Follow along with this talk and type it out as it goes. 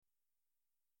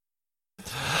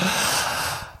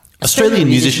Australian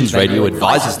Musicians Radio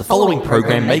advises the following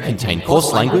program may contain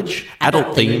coarse language,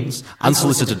 adult themes,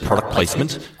 unsolicited product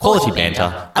placement, quality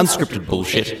banter, unscripted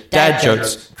bullshit, dad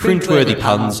jokes, cringeworthy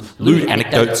puns, lewd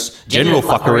anecdotes, general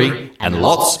fuckery, and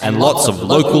lots of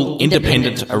local,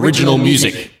 independent, original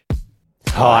music.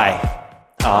 Hi,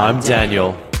 I'm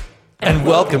Daniel, and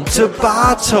welcome to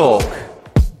Bar Talk.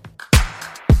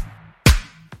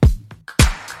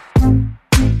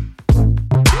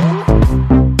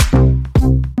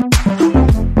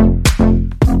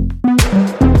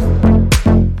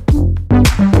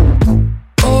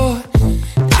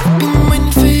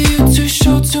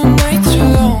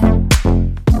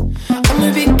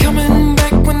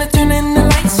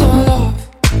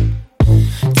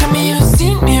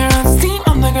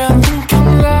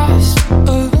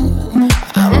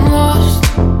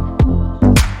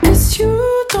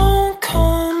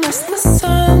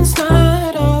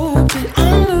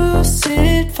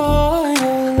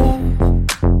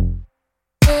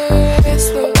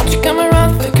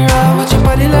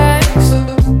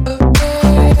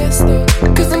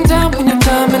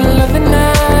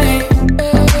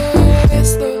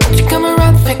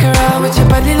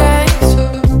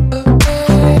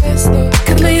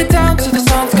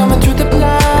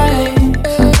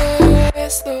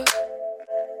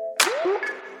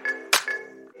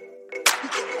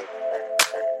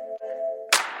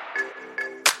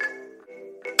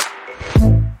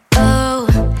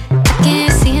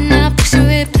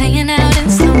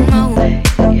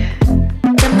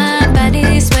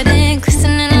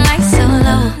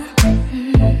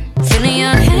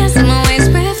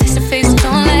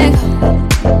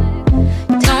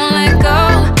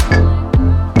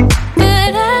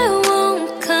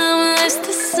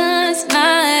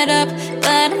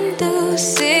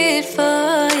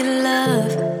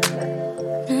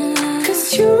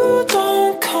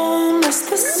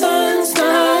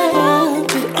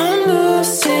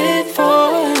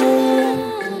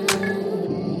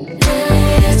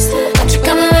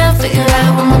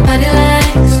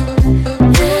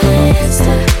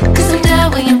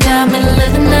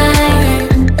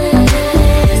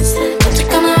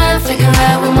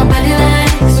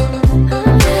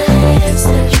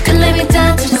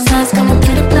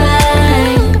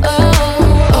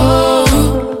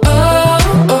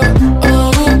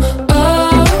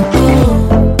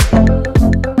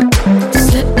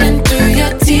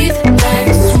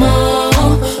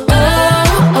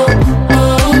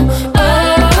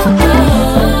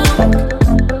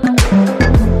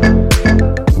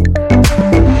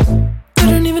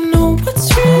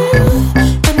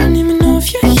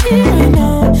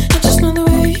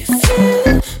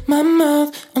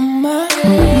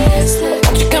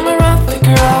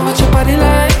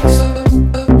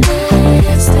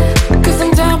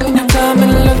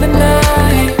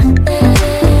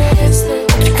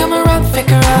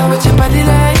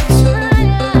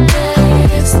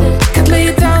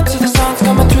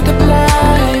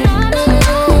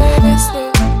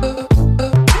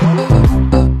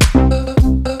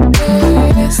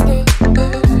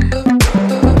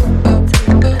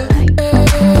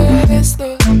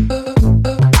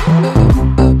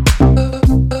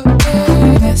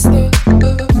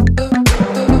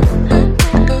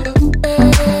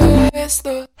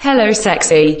 Hello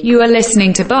sexy, you are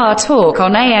listening to Bar Talk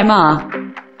on AMR.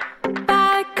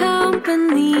 Bad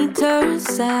company turns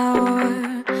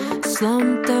sour,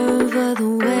 slumped over the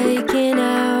waking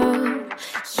hour.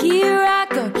 Here I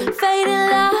go, fading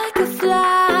like a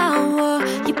flower.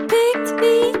 You picked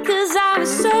me cause I was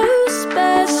so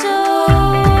special.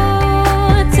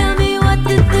 Tell me what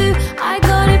to do, I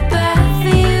got it bad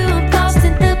for you. I'm lost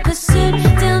in the pursuit.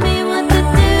 Tell me what to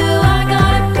do, I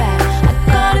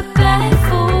got it bad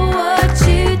for what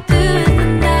you do.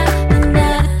 And that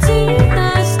too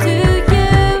nice to you.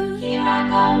 Here I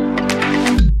go.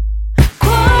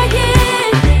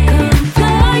 Quiet,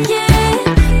 compliant,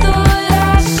 thought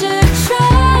I should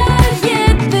try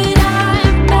it.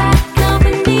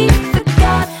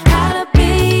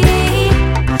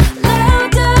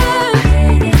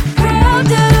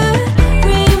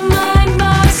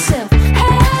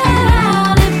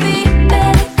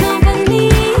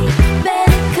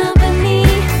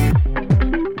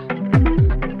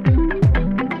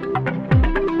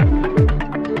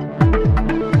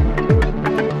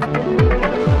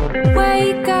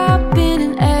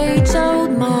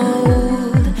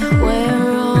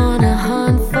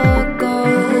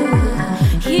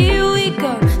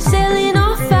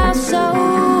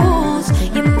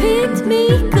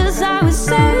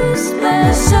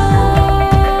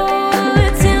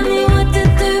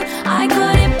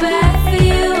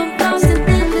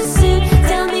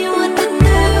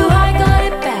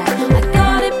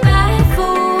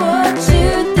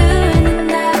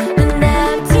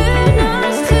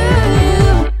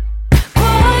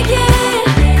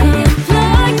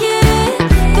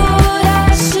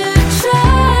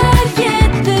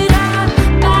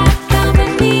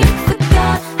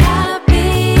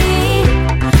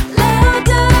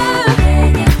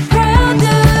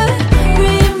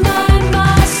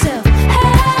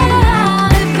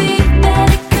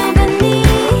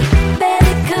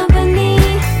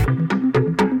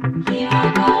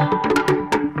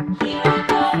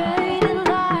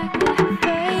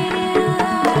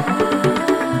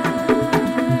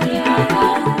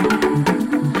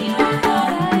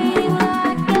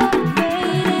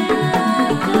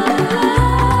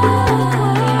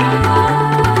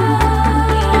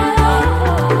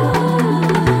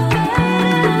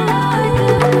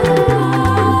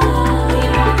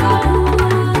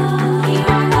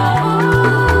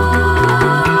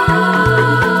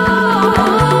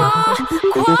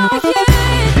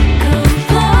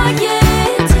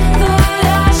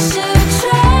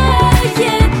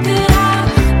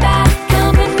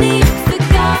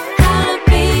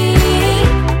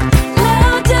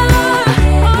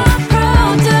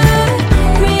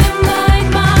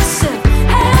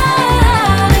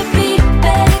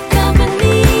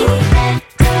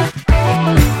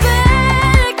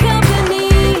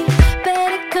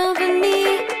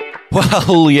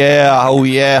 Well, yeah,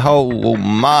 oh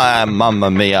my, mamma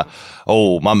mia,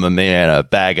 and a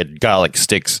bag of garlic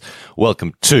sticks.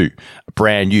 Welcome to a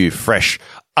brand new, fresh,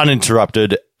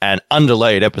 uninterrupted, and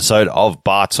undelayed episode of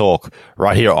Bar Talk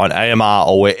right here on AMR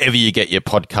or wherever you get your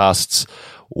podcasts.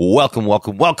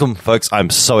 Welcome, folks. I'm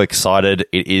so excited.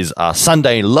 It is a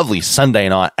lovely Sunday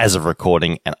night as of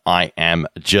recording, and I am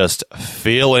just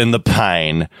feeling the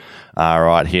pain.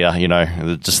 Right here,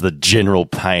 just the general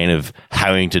pain of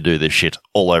having to do this shit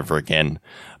all over again.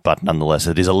 But nonetheless,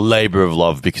 it is a labor of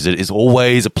love because it is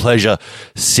always a pleasure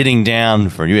sitting down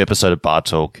for a new episode of Bar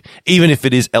Talk, even if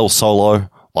it is El Solo,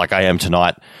 like I am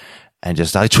tonight, and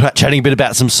just chatting a bit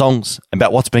about some songs,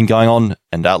 about what's been going on,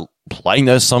 and playing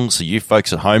those songs so you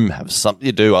folks at home have something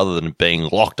to do other than being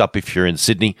locked up if you're in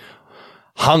Sydney,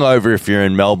 hungover if you're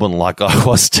in Melbourne like I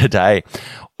was today,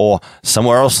 or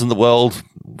somewhere else in the world.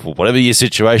 Whatever your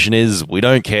situation is, we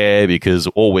don't care because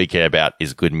all we care about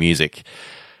is good music.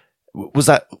 Was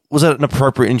that an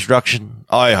appropriate introduction?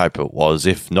 I hope it was.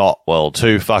 If not, well,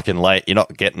 too fucking late. You're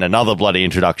not getting another bloody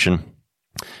introduction.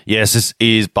 Yes, this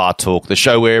is Bar Talk, the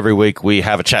show where every week we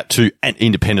have a chat to an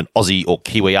independent Aussie or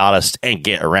Kiwi artist and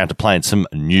get around to playing some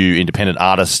new independent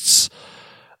artists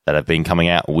that have been coming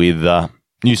out with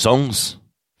new songs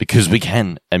because we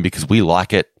can and because we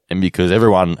like it. And because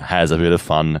everyone has a bit of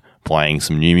fun playing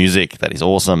some new music. That is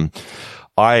awesome.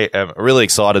 I am really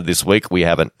excited this week. We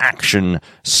have an action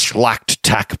slacked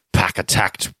tack pack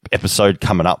attacked episode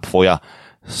coming up for you.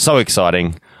 So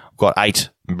exciting. I've got 8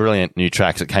 brilliant new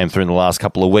tracks that came through in the last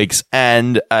couple of weeks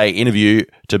and a interview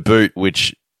to boot,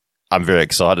 which I'm very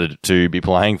excited to be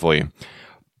playing for you.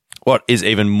 What is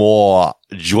even more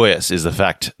joyous is the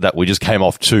fact that we just came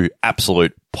off 2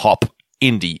 absolute pop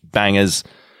indie bangers.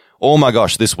 Oh my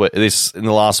gosh, this in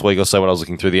the last week or so when I was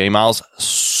looking through the emails,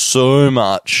 so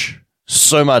much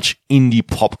indie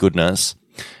pop goodness.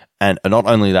 And not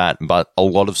only that, but a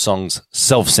lot of songs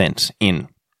self-sent in,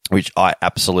 which I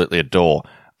absolutely adore.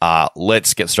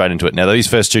 Let's get straight into it. Now, these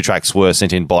first 2 tracks were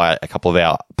sent in by a couple of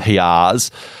our PRs,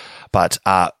 but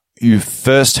you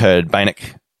first heard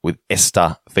Bainick with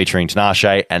Esther featuring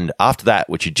Tinashe, and after that,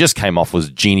 which you just came off,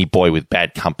 was Genie Boy with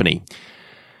Bad Company.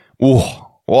 Ooh,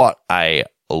 what a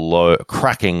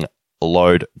cracking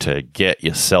load to get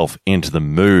yourself into the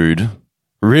mood.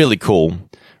 Really cool.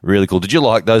 Did you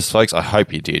like those, folks? I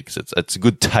hope you did, because it's a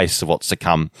good taste of what's to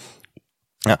come.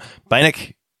 Now,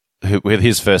 Bainick, with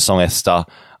his first song, Esther,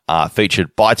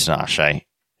 featured by Tinashe.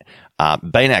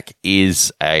 Bainick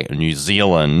is a New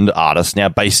Zealand artist, now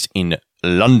based in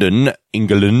London,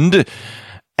 England,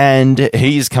 and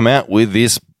he's come out with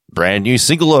this brand new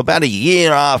single about a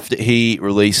year after he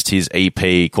released his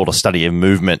EP called A Study of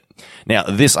Movement. Now,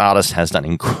 this artist has done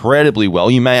incredibly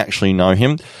well. You may actually know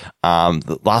him.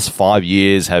 The last 5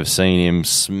 years have seen him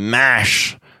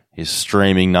smash his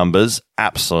streaming numbers,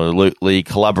 absolutely,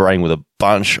 collaborating with a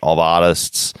bunch of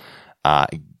artists,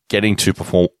 getting to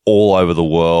perform all over the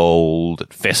world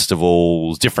at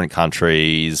festivals, different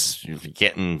countries,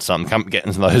 getting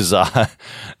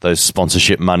those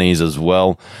sponsorship monies as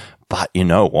well. But you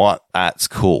know what? That's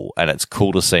cool. And it's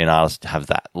cool to see an artist have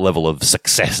that level of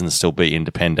success and still be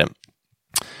independent.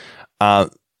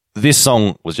 This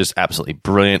song was just absolutely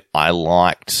brilliant. What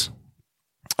did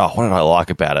I like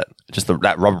about it? Just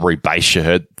that rubbery bass you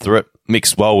heard through it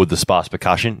mixed well with the sparse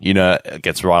percussion. It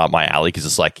gets right up my alley because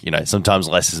it's like, sometimes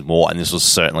less is more. And this was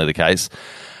certainly the case.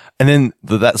 And then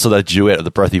that sort of duet of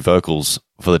the breathy vocals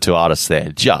for the 2 artists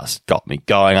there just got me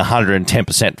going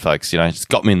 110%, folks. Just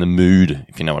got me in the mood,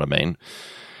 if you know what I mean.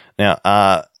 Now,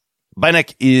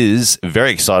 Bainick is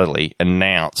very excitedly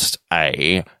announced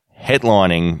a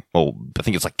headlining, I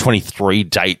think it's like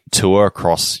 23-date tour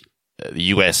across the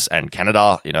US and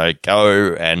Canada.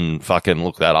 Go and fucking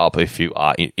look that up if you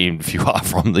are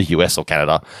from the US or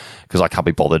Canada, because I can't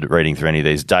be bothered reading through any of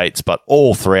these dates. But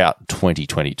all throughout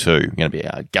 2022, I'm going to be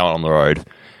going on the road,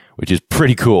 which is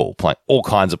pretty cool, playing all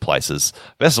kinds of places.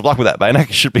 Best of luck with that,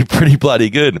 Bainick. It should be pretty bloody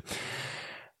good.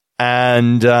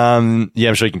 And I'm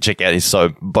sure you can check out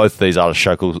both these artist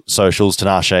socials,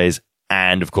 Tinashe's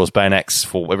and, of course, Bainick's,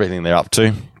 for everything they're up to.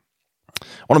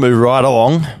 I want to move right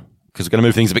along, because we're going to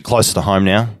move things a bit closer to home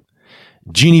now.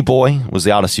 Genie Boy was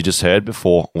the artist you just heard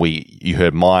before you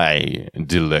heard my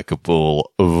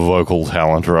delectable vocal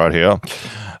talent right here.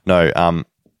 No,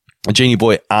 Genie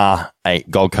Boy are a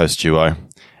Gold Coast duo,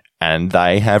 and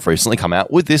they have recently come out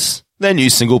with their new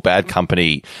single, Bad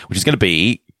Company, which is going to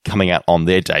be coming out on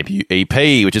their debut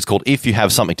EP, which is called If You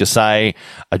Have Something to Say.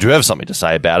 I do have something to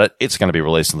say about it. It's going to be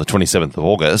released on the 27th of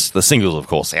August. The single's, of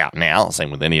course, out now,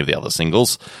 same with any of the other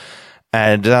singles.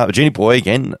 And Genie Boy,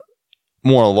 again,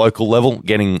 more on a local level,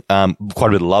 getting quite a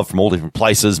bit of love from all different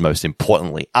places, most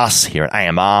importantly us here at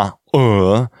AMR.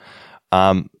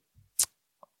 I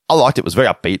liked it. It was very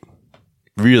upbeat.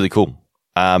 Really cool.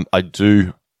 I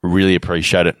do really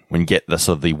appreciate it when you get the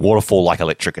sort of the waterfall like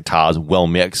electric guitars well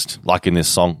mixed, like in this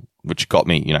song, which got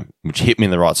me, which hit me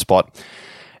in the right spot.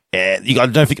 I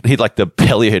don't know if you could hear like the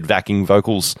Pellehead backing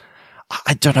vocals.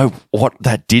 I don't know what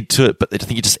that did to it, but I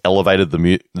think it just elevated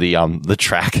the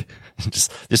track.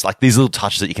 just like these little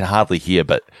touches that you can hardly hear,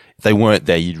 but if they weren't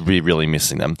there, you'd be really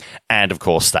missing them. And of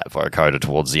course, that vocoder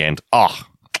towards the end. Oh,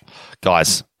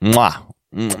 guys, mwah,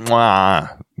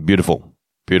 beautiful.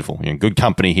 You're in good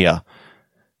company here.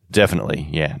 Definitely.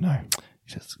 Yeah, no.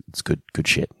 It's good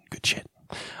shit.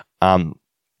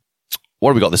 What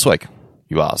have we got this week,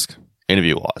 you ask?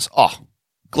 Interview-wise. Oh,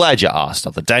 glad you asked,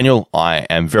 Dr. Daniel. I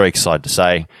am very excited to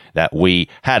say that we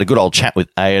had a good old chat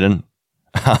with Aiden.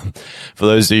 For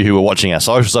those of you who were watching our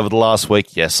socials over the last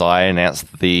week, yes, I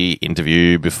announced the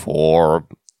interview before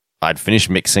I'd finished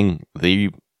mixing the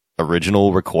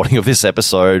original recording of this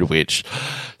episode, which,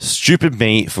 stupid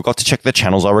me, forgot to check the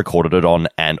channels I recorded it on,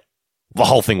 and the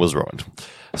whole thing was ruined.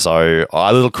 So I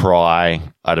had a little cry.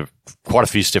 I had quite a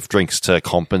few stiff drinks to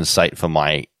compensate for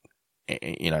my,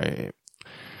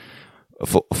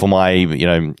 for my,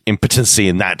 impotency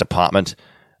in that department.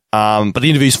 But the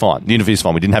interview's fine. We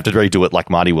didn't have to redo it like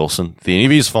Marty Wilson. The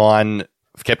interview's fine.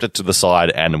 I've kept it to the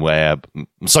side, and I'm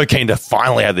so keen to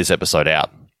finally have this episode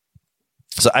out.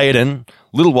 So Aiden, a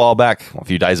little while back, a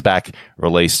few days back,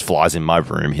 released Flies in My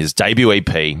Room, his debut EP.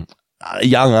 A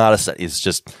young artist that is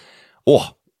just,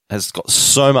 has got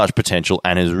so much potential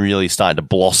and is really starting to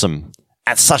blossom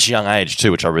at such a young age too,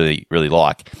 which I really, really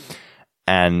like.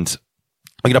 And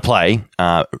I'm going to play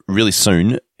really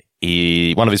soon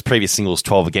one of his previous singles,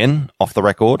 12 Again, off the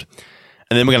record.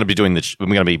 And then we're going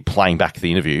to be playing back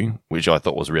the interview, which I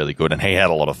thought was really good. And he had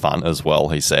a lot of fun as well,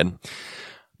 he said.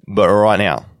 But right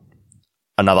now,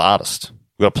 another artist.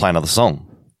 We've got to play another song.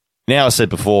 Now, I said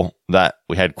before that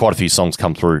we had quite a few songs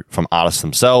come through from artists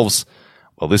themselves.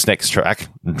 Well, this next track,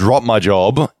 Drop My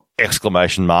Job, !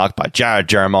 by Jared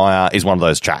Jeremiah, is one of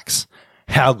those tracks.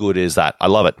 How good is that? I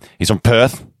love it. He's from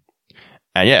Perth.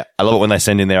 And yeah, I love it when I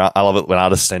love it when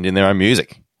artists send in their own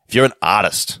music. If you're an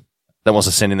artist that wants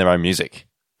to send in their own music,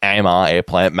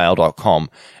 amrairplay@mail.com.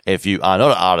 If you are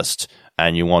not an artist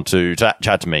and you want to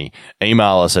chat to me,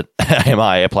 email us at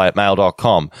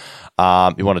amrairplay@mail.com.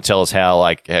 You want to tell us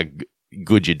how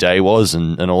good your day was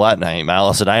and all that, email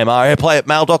us at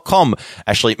amrairplay@mail.com.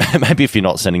 Actually, maybe if you're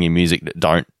not sending in music,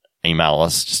 don't email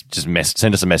us. Just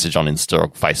send us a message on Insta or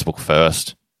Facebook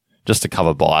first, just to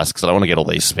cover bias, because I don't want to get all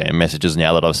these spam messages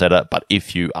now that I've said it. But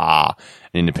if you are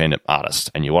an independent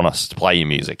artist and you want us to play your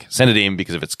music, send it in,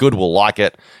 because if it's good, we'll like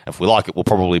it. If we like it, we'll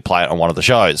probably play it on one of the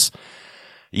shows.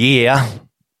 Yeah,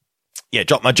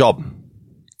 Drop My Job! !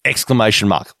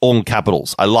 All in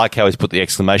capitals. I like how he's put the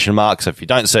exclamation mark. So if you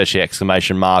don't search the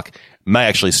exclamation mark, it may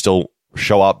actually still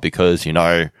show up, because,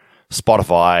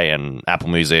 Spotify and Apple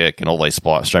Music and all these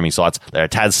streaming sites, they're a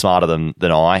tad smarter than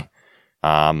I.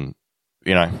 As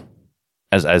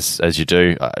you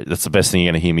do. That's the best thing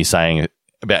you're going to hear me saying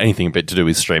about anything a bit to do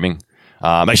with streaming.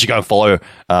 Make sure you go and follow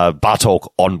Bar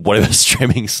Talk on whatever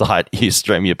streaming site you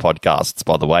stream your podcasts,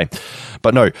 by the way.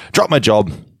 But no, Drop My Job.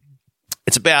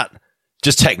 It's about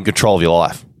just taking control of your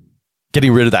life.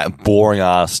 Getting rid of that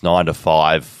boring-ass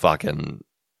 9-to-5 fucking...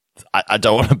 I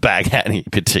don't want to bag at any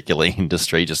particular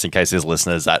industry, just in case there's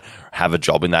listeners that have a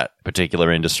job in that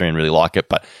particular industry and really like it,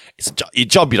 but it's a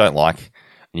job you don't like,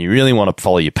 and you really want to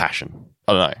follow your passion.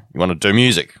 I don't know. You want to do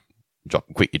music,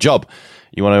 quit your job.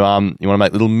 You want to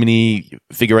make little mini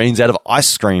figurines out of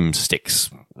ice cream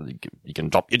sticks. You can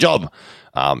drop your job.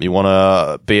 You want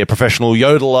to be a professional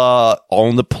yodeler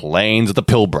on the plains of the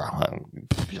Pilbara.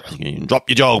 You can drop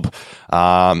your job.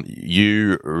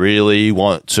 You really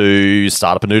want to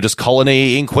start up a nudist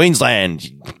colony in Queensland.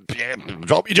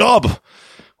 Drop your job.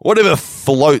 Whatever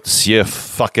floats your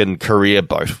fucking career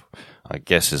boat, I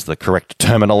guess, is the correct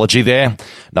terminology there.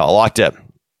 No, I liked it.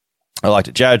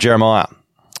 Jared Jeremiah.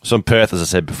 So in Perth, as I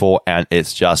said before, and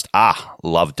it's just,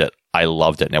 loved it. I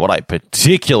loved it. Now, what I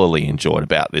particularly enjoyed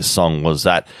about this song was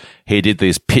that he did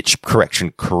this pitch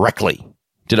correction correctly.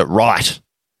 Did it right.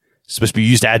 It's supposed to be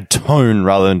used to add tone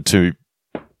rather than to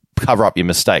cover up your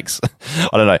mistakes. I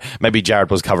don't know. Maybe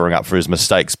Jared was covering up for his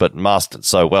mistakes, but mastered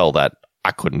so well that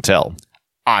I couldn't tell.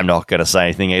 I'm not going to say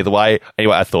anything either way.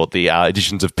 Anyway, I thought the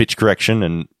additions of pitch correction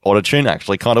and autotune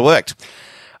actually kind of worked.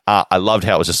 I loved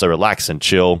how it was just so relaxed and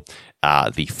chill.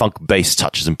 The funk bass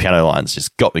touches and piano lines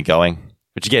just got me going.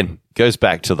 Which again, goes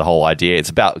back to the whole idea. It's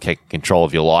about taking control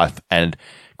of your life and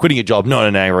quitting a job, not in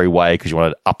an angry way because you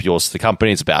want to up yours to the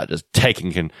company. It's about just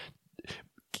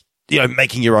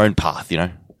making your own path,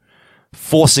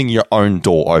 forcing your own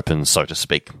door open, so to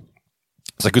speak.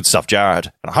 So good stuff,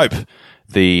 Jared. And I hope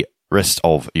the rest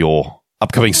of your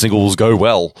upcoming singles go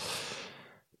well.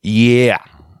 Yeah.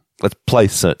 Let's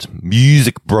place it.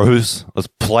 Music, bros. Let's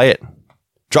play it.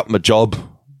 Drop My Job,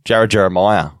 Jared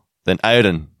Jeremiah. Then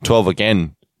Aiden, 12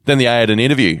 again. Then the Aiden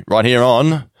interview right here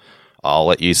on, I'll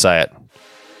let you say it.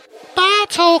 Bar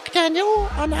Talk, Daniel,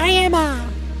 on AMR.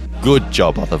 Good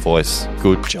job, other voice.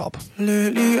 Good job.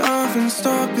 Lately I've been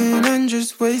stopping and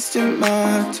just wasting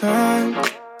my time.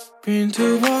 Been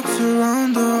 2 walks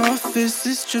around the office,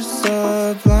 it's just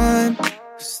sublime.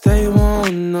 'Cause they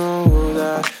won't know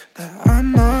that I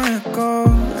might go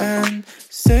and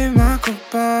say my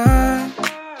goodbye.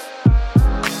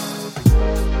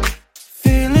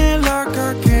 Feeling like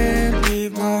I can't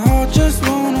leave, my heart just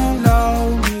won't allow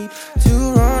me to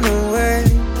run away.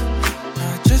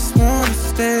 I just wanna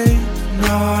stay,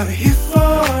 not here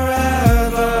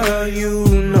forever. You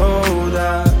know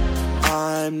that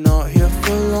I'm not here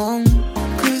for long,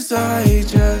 'cause I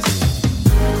just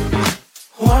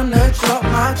wanna drop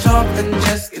my job and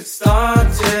just get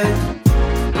started.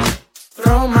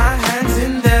 Throw my hands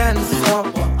in there and stop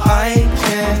what I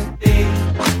can't be.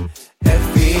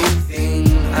 Everything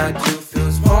I do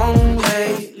feels wrong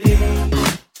lately.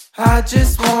 I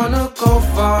just wanna go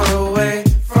far away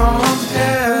from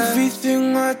here.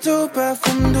 Everything I do back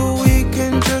from the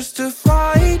weekend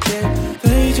justified it.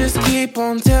 They just keep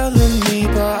on telling me,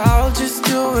 but I'll just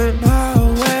do it my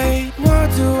way. Why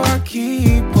do I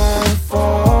keep on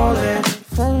falling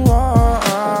from what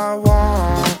I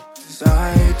want? 'Cause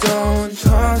I don't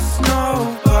trust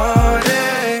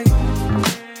nobody.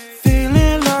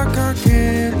 Feeling like I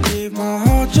can't leave, my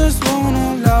heart just won't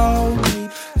allow me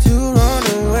to run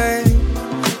away.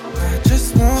 I just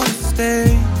wanna stay,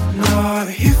 not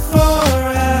here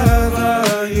forever.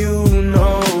 You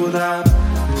know that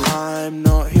I'm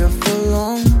not here for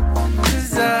long,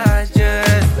 'cause I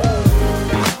just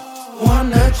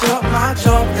wanna drop my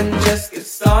job and just get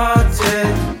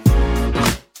started.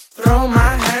 Throw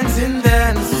my hands in there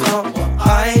and stop what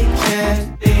I can't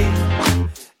be.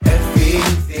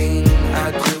 Everything I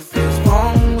do feels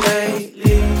wrong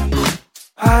lately.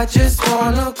 I just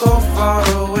wanna go far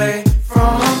away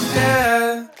from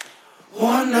here.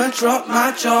 Wanna drop my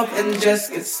job and just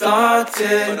get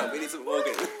started.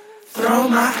 Throw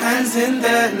my hands in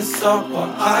there and stop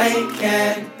what I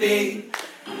can't be.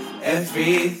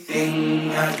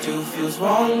 Everything I do feels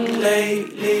wrong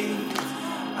lately.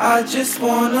 I just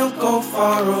wanna go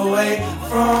far away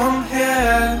from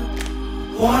here.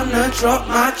 Wanna drop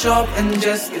my job and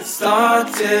just get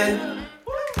started.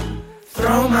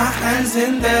 Throw my hands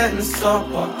in there and stop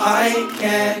what I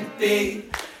can't be.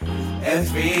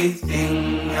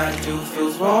 Everything I do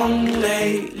feels wrong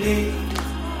lately.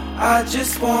 I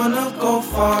just wanna go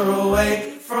far away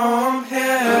from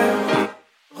here.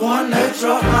 Wanna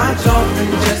drop my job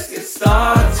and just get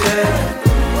started.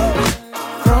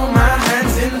 Throw my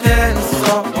hands in there and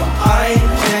stop what I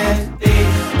can't be.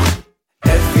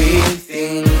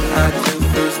 Everything I do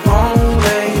feels wrong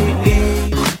lately.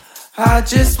 I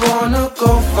just wanna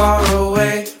go far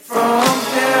away from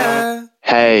here.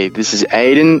 Hey, this is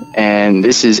Aiden, and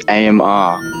this is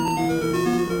AMR.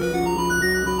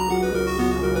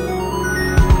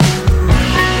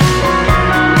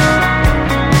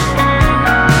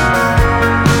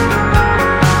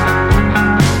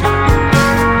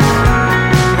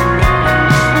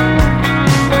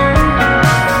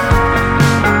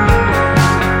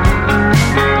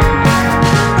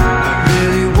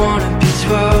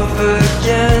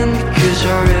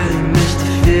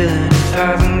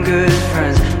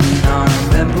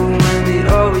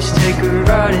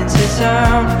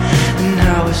 And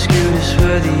how scooters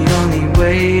were the only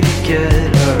way to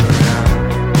get around.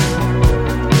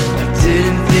 I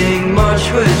didn't think much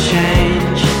would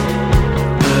change,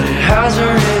 but it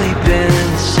hasn't really been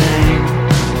the same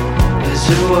as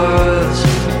it was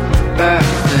back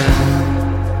then.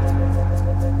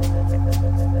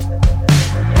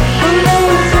 I know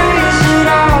the things that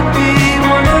I'll be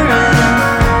wondering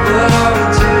what I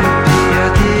would do to be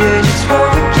at the age of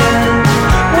 12 again.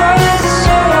 Why is it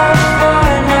so hard to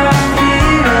find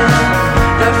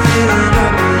that feeling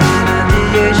of being at the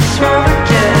age of 12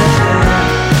 again?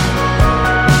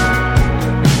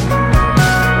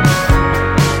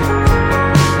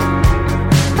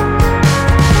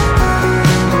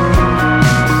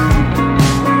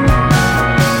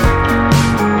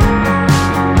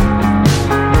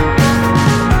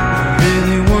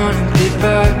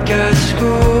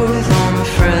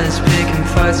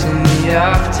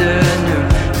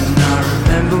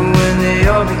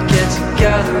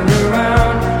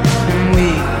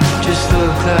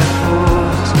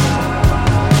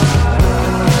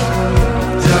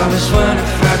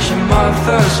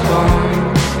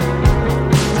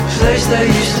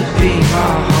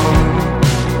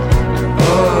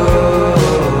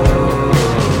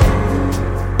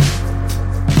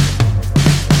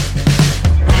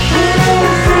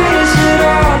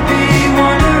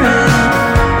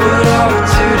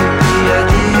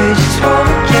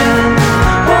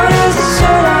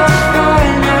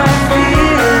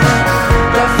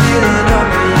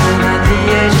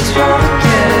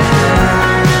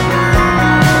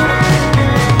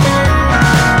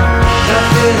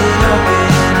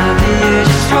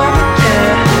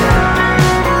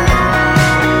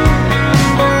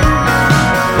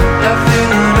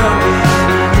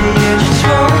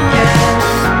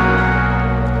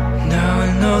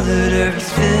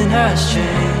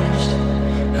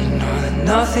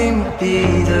 be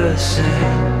the same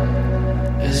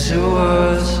as it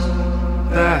was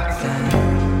back then.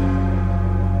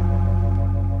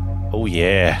 Oh,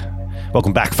 yeah.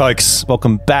 Welcome back, folks.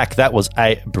 Welcome back. That was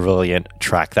a brilliant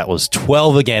track. That was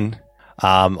 12 again.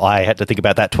 I had to think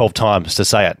about that 12 times to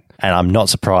say it, and I'm not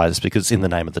surprised because it's in the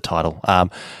name of the title.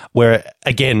 We're,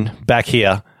 again, back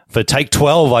here for take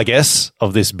 12, I guess,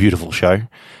 of this beautiful show.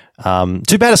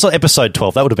 Too bad it's not episode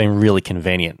 12. That would have been really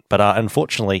convenient, but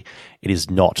unfortunately, it is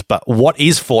not. But what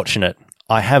is fortunate,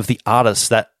 I have the artist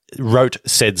that wrote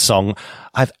said song.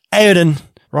 I have Aiden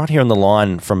right here on the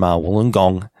line from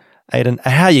Wollongong. Aiden,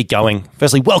 how are you going?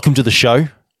 Firstly, welcome to the show.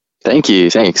 Thank you.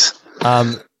 Thanks.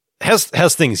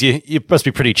 How's things? You must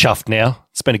be pretty chuffed now.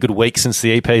 It's been a good week since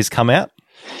the EP's come out.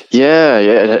 Yeah.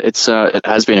 It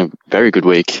has been a very good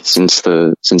week since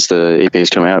the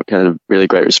EP's come out. Had a really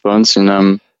great response,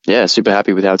 and super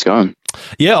happy with how it's going.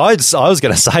 Yeah, I was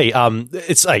going to say,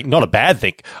 it's not a bad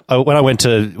thing. When I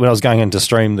was going in to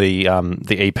stream the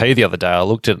EP the other day, I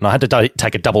looked at it and I had to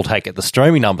take a double take at the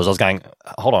streaming numbers. I was going,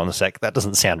 hold on a sec, that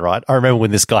doesn't sound right. I remember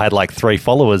when this guy had like 3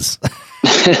 followers.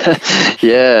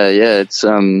 It's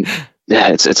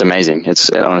amazing.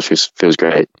 It honestly feels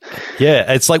great.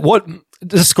 Yeah, it's like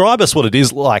describe us what it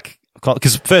is like.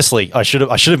 Because firstly, I should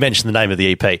have mentioned the name of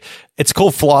the EP. It's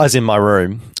called Flies in My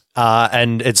Room.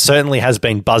 And it certainly has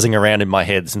been buzzing around in my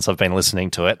head since I've been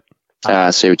listening to it.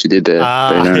 I see what you did there.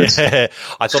 Very nice. Yeah.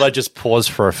 I thought I'd just pause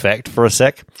for effect for a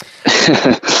sec.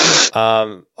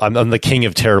 I'm the king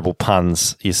of terrible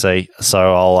puns, you see.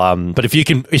 So I'll but if you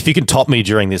can top me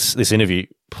during this interview,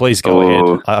 please go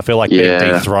ahead. I feel like being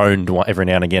dethroned every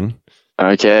now and again.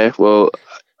 Okay, well,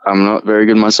 I'm not very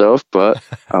good myself, but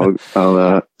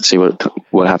I'll see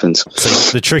what happens.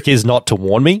 So the trick is not to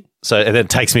warn me. So and then it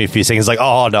takes me a few seconds. Like,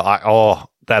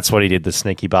 that's what he did, the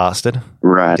sneaky bastard.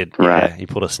 Right. Yeah, he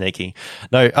pulled a sneaky.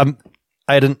 No,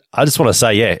 Aiden, I just want to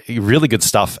say, really good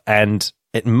stuff, and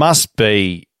it must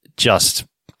be just,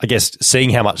 I guess,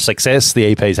 seeing how much success the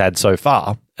EP's had so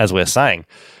far, as we're saying,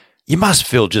 you must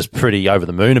feel just pretty over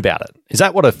the moon about it. Is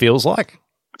that what it feels like?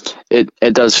 It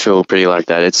does feel pretty like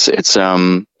that. It's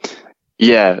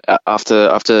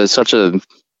after such a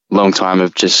long time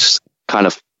of just kind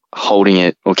of holding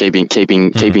it or keeping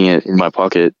it in my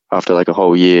pocket after like a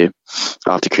whole year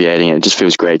after creating it, it just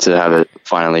feels great to have it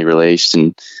finally released.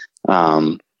 And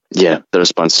the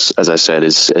response, as I said,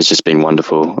 has just been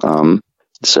wonderful.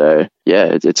 It's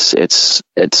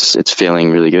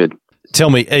feeling really good. Tell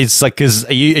me, it's like, because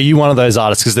are you one of those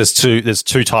artists? Because there's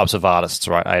two types of artists,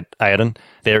 right, Aiden?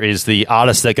 There is the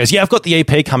artist that goes, yeah, I've got the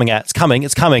EP coming out, it's coming,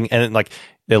 and like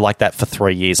they're like that for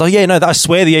 3 years. Oh yeah, no, I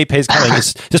swear the EP is coming.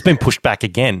 It's just been pushed back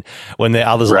again. When there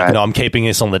are others like, no, I'm keeping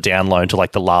this on the down low until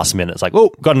like the last minute. It's like,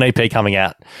 oh, got an EP coming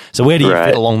out. So where do you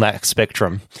fit along that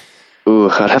spectrum? Ooh,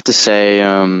 I'd have to say,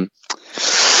 I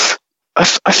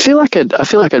feel like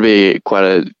I'd be quite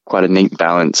a neat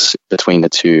balance between the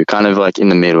two, kind of like in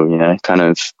the middle,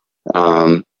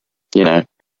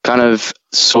 kind of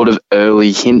sort of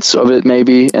early hints of it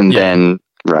maybe, and then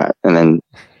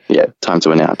time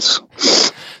to announce.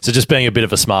 So just being a bit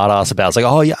of a smart ass about it's like,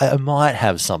 oh yeah, I might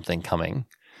have something coming,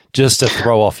 just to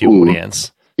throw off your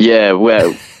audience. Yeah,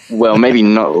 well, maybe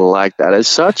not like that as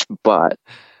such, but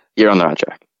you're on the right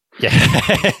track. Yeah.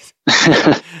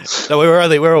 No, we're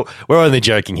only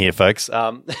joking here, folks.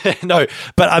 No,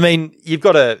 but I mean, you've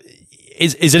got to.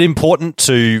 Is it important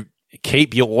to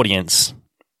keep your audience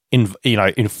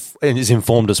as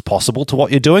informed as possible to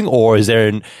what you're doing, or is there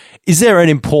an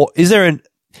importance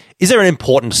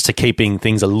to keeping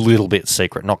things a little bit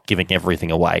secret, not giving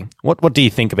everything away? What do you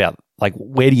think about, like,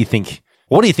 what do you think's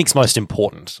most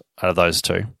important out of those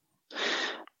two?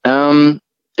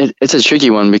 It's a tricky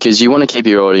one because you want to keep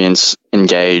your audience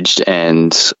engaged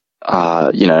and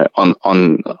on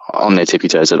their tippy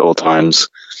toes at all times,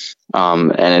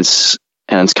 and it's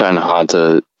kind of hard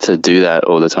to do that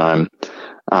all the time.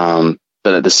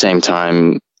 But at the same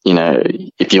time,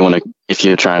 if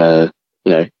you're trying to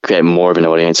create more of an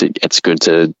audience, it's good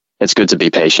to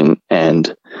be patient,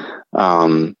 and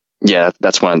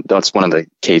that's one of the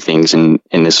key things in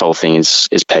this whole thing is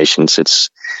patience. It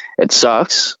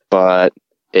sucks, but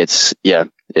it's key. I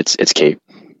was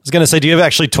going to say, do you ever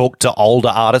actually talk to older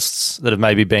artists that have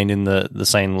maybe been in the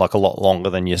scene like a lot longer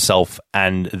than yourself,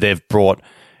 and they've brought,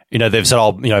 they've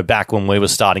said, back when we were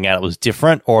starting out, it was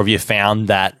different, or have you found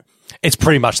that it's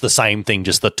pretty much the same thing,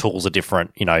 just the tools are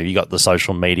different? You got the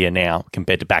social media now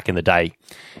compared to back in the day.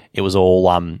 It was all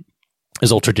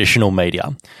traditional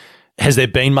media. Has there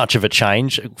been much of a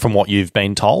change from what you've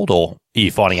been told, or are you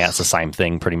finding out it's the same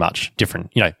thing, pretty much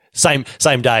different? Same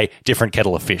day, different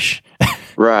kettle of fish.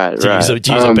 Right. to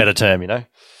use a better term,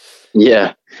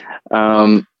 Yeah.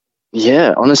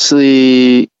 Yeah,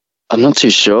 honestly, I'm not too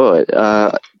sure.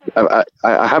 I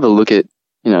have a look at,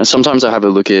 sometimes I have a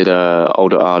look at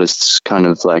older artists' kind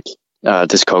of like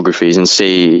discographies and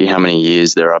see how many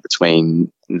years there are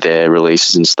between their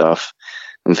releases and stuff,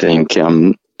 and think,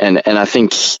 and I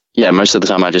think, most of the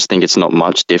time I just think it's not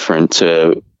much different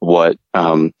to what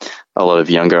a lot of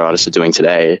younger artists are doing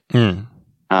today.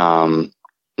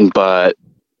 But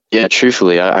yeah,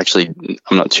 truthfully, I'm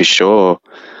not too sure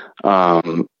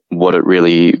what it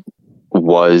really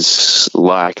was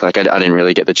like. Like I didn't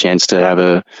really get the chance to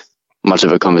have much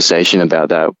of a conversation about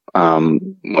that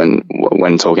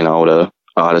when talking to older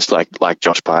artists like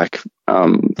Josh Pike,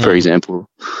 for example.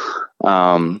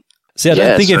 See, I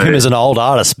don't think of him as an old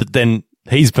artist, but then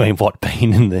he's been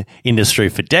in the industry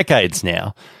for decades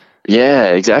now.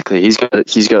 Yeah, exactly. He's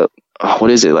got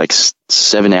what is it, like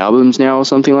 7 albums now or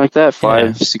something like that?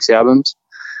 6 albums.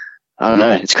 I don't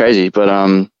know. It's crazy,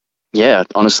 but yeah.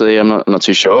 Honestly, I'm not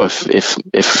too sure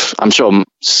if I'm sure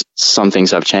some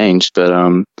things have changed, but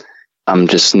I'm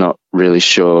just not really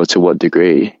sure to what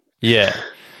degree. Yeah.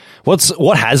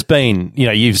 What has been?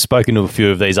 You've spoken to a few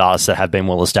of these artists that have been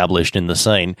well established in the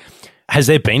scene. Has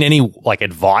there been any like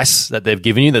advice that they've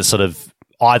given you that's sort of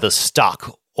either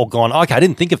stuck or gone, okay, I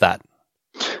didn't think of that?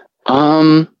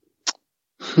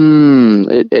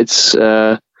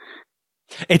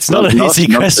 It's not an easy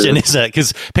question, is it?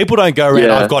 Because people don't go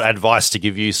around, I've got advice to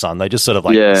give you, son. They just sort of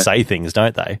say things,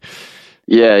 don't they?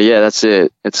 Yeah, that's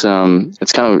it. It's kind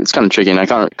of tricky, and I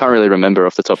can't really remember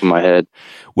off the top of my head.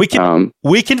 We can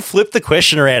flip the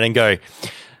question around and go,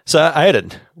 so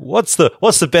Aidan, what's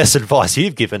the best advice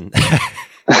you've given?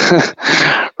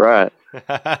 Right.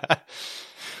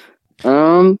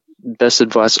 Best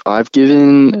advice I've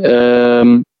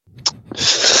given.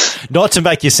 Not to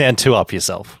make you sound too up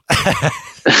yourself.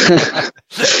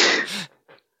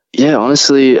 Yeah,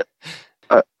 honestly,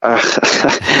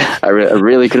 I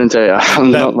really couldn't tell you.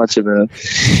 I'm not much of a.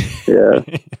 Yeah.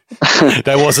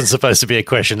 That wasn't supposed to be a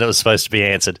question. That was supposed to be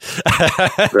answered.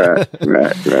 Right.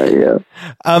 Yeah.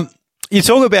 You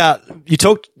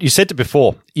said it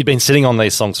before. You've been sitting on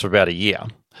these songs for about a year.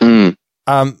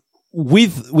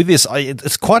 With this,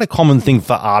 it's quite a common thing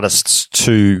for artists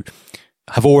to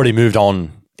have already moved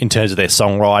on in terms of their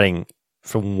songwriting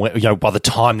from by the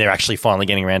time they're actually finally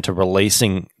getting around to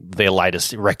releasing their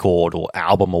latest record or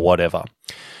album or whatever.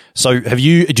 So do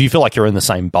you feel like you're in the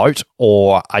same boat,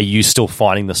 or are you still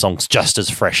finding the songs just as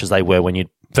fresh as they were when you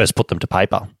first put them to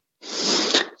paper?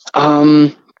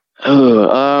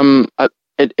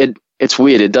 It's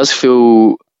weird. It does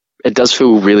feel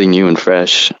really new and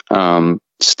fresh.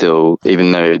 Still,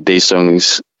 even though these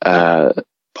songs, a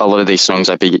lot of these songs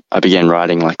I began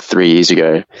writing like 2 years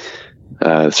ago,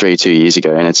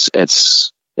 and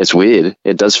it's weird.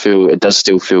 It does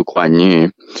still feel quite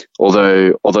new,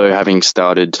 although having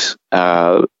started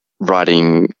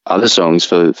writing other songs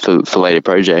for later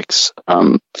projects,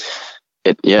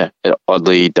 it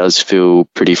oddly does feel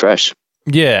pretty fresh.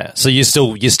 Yeah, so you're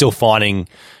still finding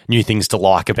new things to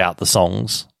like about the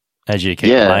songs as you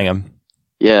keep playing them.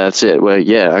 Yeah, that's it. Well,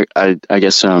 yeah, I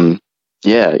guess it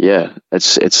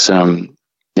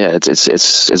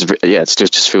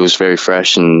just feels very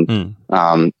fresh, and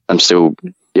I'm still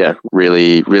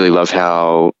really love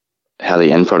how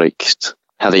the end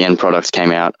product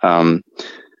came out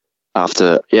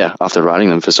after writing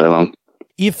them for so long.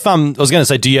 If I was going to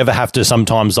say, do you ever have to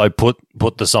sometimes though put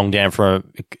the song down for a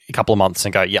couple of months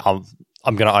and go,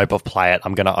 I'm going to overplay it,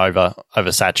 I'm going to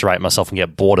oversaturate myself and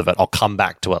get bored of it, I'll come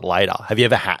back to it later? Have you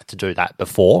ever had to do that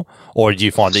before, or do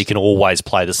you find that you can always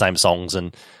play the same songs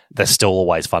and they're still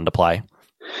always fun to play?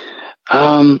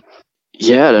 I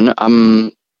don't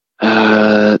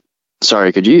know.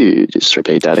 Sorry, could you just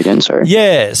repeat that again? Sorry.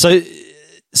 Yeah, so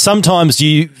sometimes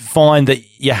you find that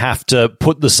you have to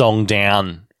put the song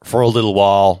down for a little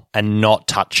while and not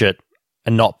touch it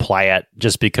and not play it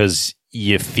just because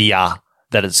you fear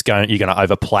that you're going to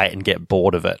overplay it and get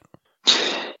bored of it.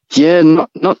 Yeah,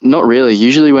 not really.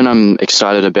 Usually when I'm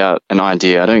excited about an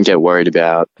idea, I don't get worried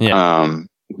about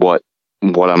what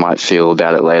I might feel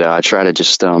about it later. I try to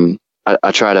just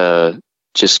I try to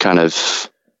just kind of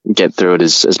get through it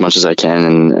as much as I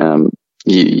can, and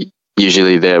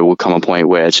usually there will come a point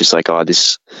where it's just like, oh,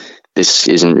 this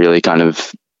isn't really kind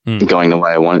of going the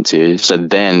way I want it to. So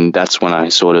then that's when I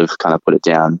sort of kind of put it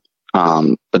down.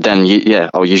 But then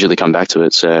I'll usually come back to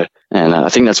it. So, and I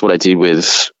think that's what I did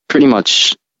with pretty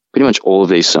much all of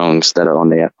these songs that are on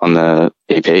the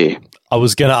EP. I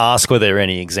was going to ask were there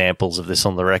any examples of this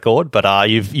on the record, but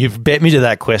you've bet me to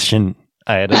that question,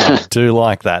 Aidan. I do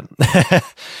like that.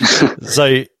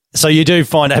 So you do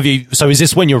find, so is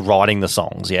this when you're writing the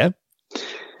songs? Yeah.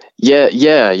 Yeah.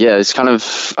 It's kind of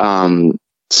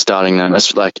starting them.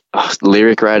 That's like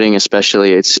lyric writing,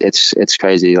 especially. It's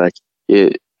crazy. Like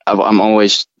I'm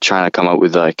always trying to come up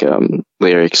with like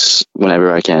lyrics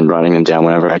whenever I can, writing them down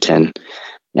whenever I can,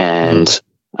 and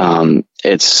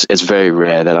it's very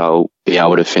rare that I'll be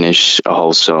able to finish a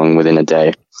whole song within a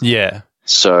day. Yeah.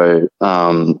 So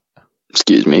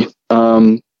excuse me.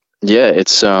 Yeah,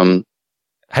 it's Have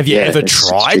you ever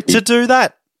tried to do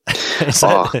that?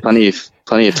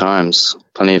 Plenty of times.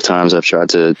 Plenty of times I've tried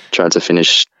to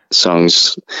finish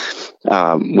songs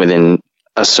within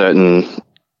a certain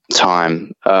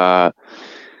time.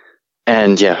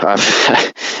 And yeah,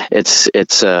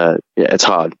 it's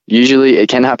hard. Usually it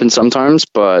can happen sometimes,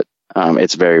 but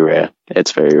it's very rare.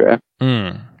 It's very rare.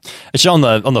 Actually,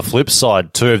 on the flip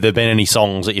side too, have there been any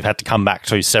songs that you've had to come back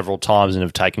to several times and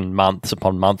have taken months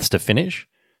upon months to finish?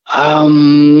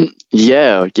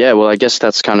 Yeah. Well, I guess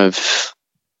that's kind of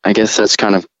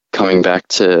coming back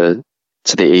to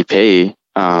the EP.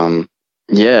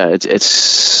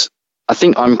 It's. I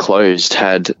think I'm Closed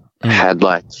had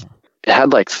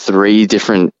like three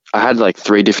different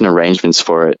arrangements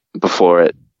for it before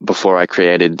I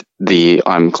created the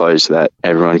I'm Closed that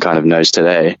everyone kind of knows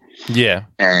today. Yeah.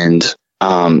 And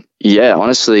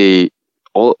honestly,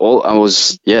 I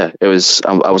was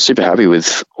super happy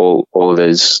with all of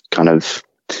those kind of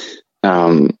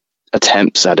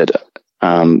attempts at it.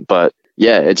 But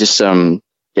yeah, it just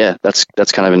that's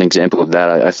kind of an example of that.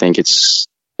 I think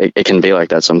it can be like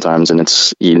that sometimes, and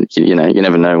it's you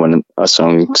never know when a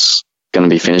song's going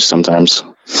to be finished sometimes.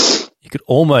 You could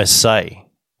almost say,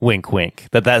 wink wink,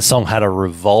 that song had a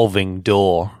revolving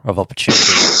door of opportunity.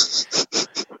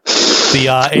 The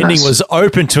ending was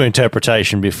open to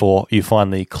interpretation before you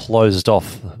finally closed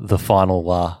off the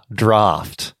final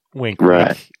draft. Wink,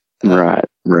 right, wink.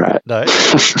 Right. No,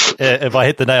 if I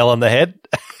hit the nail on the head.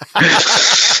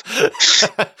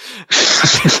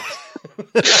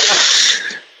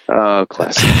 Oh,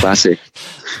 classic.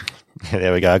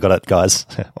 There we go. I got it, guys.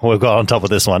 We've got on top of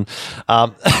this one.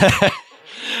 No.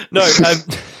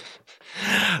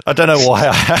 I don't know why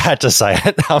I had to say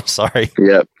it. I'm sorry.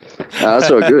 Yep. That's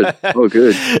all good. All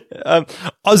good. I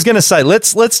was going to say,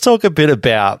 let's talk a bit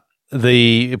about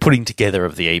the putting together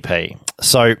of the EP.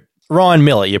 So, Ryan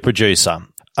Miller, your producer,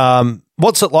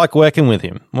 what's it like working with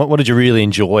him? What did you really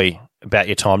enjoy about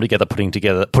your time together,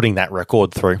 putting that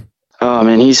record through? Oh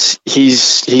man, he's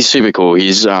super cool.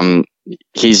 He's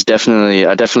definitely,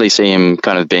 I definitely see him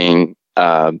kind of being,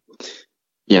 the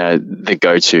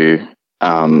go-to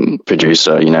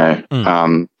producer. He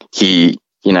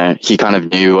kind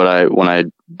of knew what I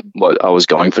was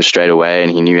going for straight away,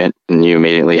 and he knew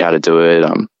immediately how to do it.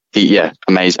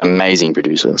 Amazing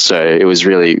producer. So it was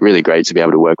really, really great to be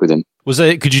able to work with him.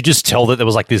 Could you just tell that there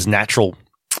was like this natural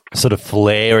sort of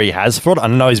flair he has for it? I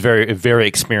know he's a very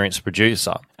experienced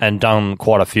producer and done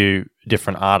quite a few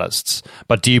different artists,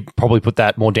 but do you probably put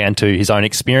that more down to his own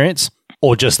experience,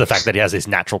 or just the fact that he has this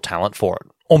natural talent for it,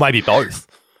 or maybe both?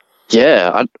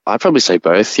 Yeah, I'd probably say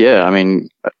both. Yeah, I mean,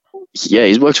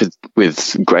 he's worked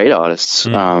with great artists,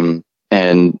 and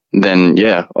then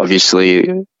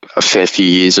obviously a fair few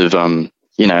years of a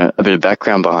bit of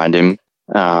background behind him.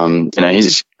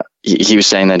 He was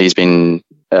saying that he's been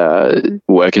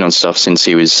working on stuff since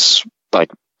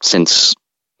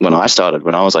when I started,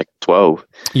 when I was like 12.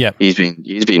 Yeah, he's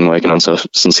been working on stuff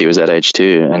since he was that age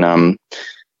too, and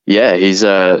he's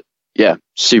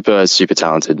super, super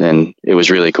talented, and it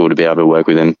was really cool to be able to work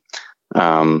with him.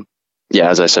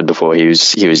 As I said before, he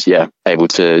was able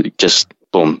to just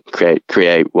boom,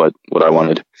 create what I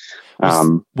wanted.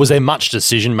 Was there much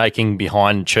decision making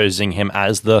behind choosing him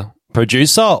as the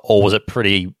producer, or was it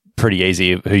pretty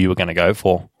easy who you were going to go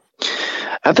for?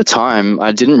 At the time,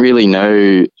 I didn't really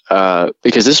know,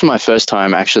 because this was my first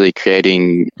time actually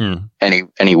creating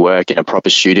any work in a proper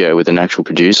studio with an actual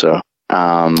producer.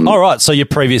 All right, so your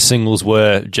previous singles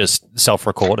were just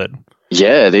self-recorded.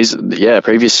 Yeah,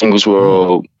 previous singles were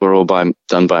all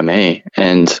done by me,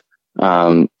 and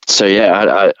I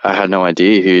had no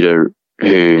idea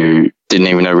who didn't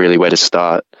even know really where to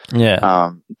start.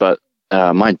 Yeah. But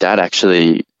my dad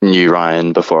actually knew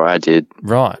Ryan before I did.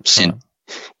 Right.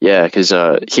 Yeah, because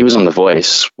he was on The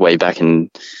Voice way back in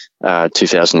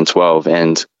 2012,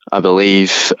 and I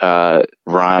believe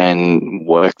Ryan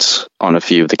worked on a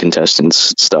few of the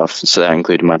contestants' stuff, so that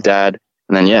included my dad.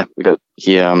 And then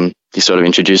he sort of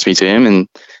introduced me to him, and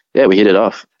we hit it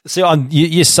off. So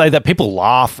you say that people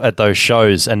laugh at those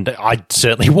shows, and I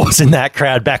certainly was in that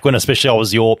crowd back when, especially I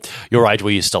was your age,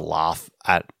 we used to laugh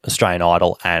at Australian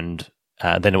Idol and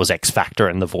Then it was X Factor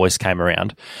and The Voice came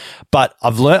around. But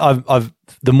I've learned,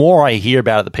 the more I hear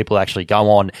about it, that people actually go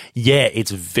on,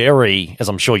 it's very, as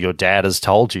I'm sure your dad has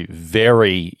told you,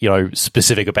 very,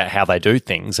 specific about how they do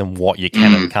things and what you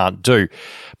can and can't do.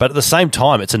 But at the same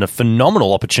time, it's a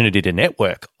phenomenal opportunity to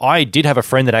network. I did have a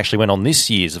friend that actually went on this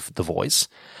year's of The Voice,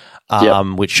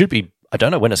 which should be, I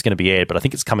don't know when it's going to be aired, but I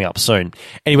think it's coming up soon.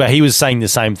 Anyway, he was saying the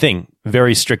same thing,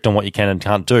 very strict on what you can and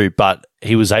can't do, but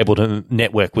he was able to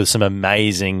network with some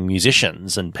amazing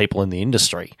musicians and people in the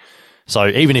industry. So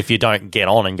even if you don't get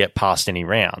on and get past any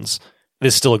rounds,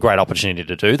 there's still a great opportunity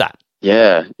to do that.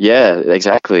 Yeah,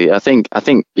 exactly. I think,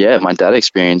 my dad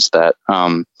experienced that.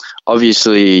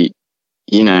 Obviously,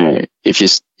 if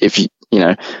you,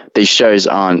 these shows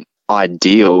aren't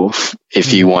ideal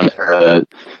if you want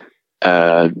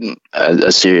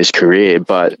a serious career,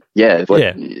 but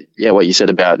what you said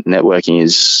about networking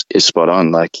is spot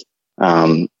on. Like,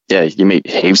 you meet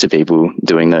heaps of people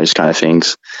doing those kind of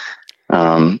things.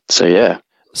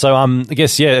 So I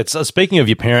guess it's speaking of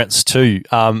your parents too.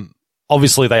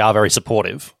 Obviously they are very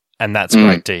supportive, and that's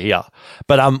great to hear.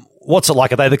 But what's it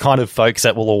like? Are they the kind of folks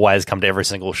that will always come to every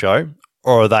single show,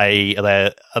 or are they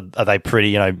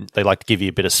pretty? They like to give you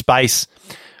a bit of space.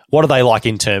 What are they like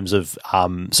in terms of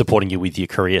supporting you with your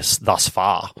career thus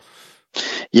far?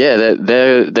 Yeah,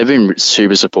 they've been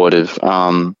super supportive.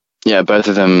 Both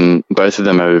of them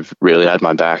have really had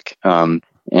my back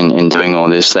in doing all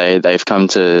this. They have come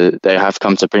to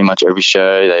pretty much every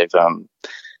show. They've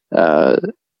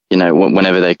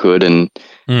whenever they could, and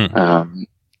the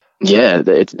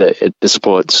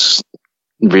support's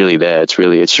really there. It's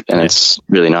really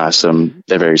nice.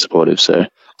 They're very supportive. So.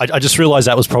 I just realised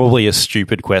that was probably a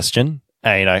stupid question,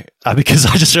 because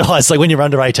I just realised, like, when you're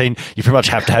under 18, you pretty much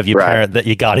have to have your parent that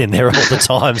you got in there all the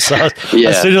time. So as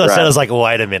soon as I said, I was like,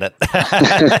 wait a minute.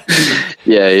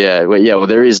 Well,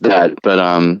 there is that,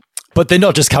 but they're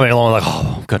not just coming along like,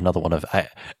 oh, I've got another one of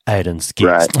Aidan's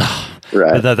gigs.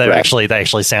 Right. But they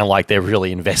actually sound like they're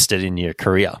really invested in your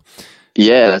career.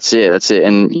 Yeah, that's it.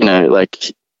 And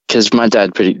because my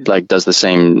dad does the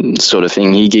same sort of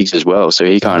thing. He gigs as well, so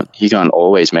he can't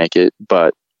always make it,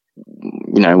 but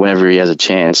whenever he has a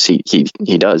chance, he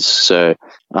does. So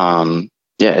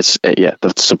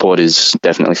the support is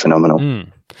definitely phenomenal.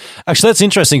 Actually, that's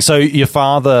interesting. So your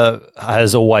father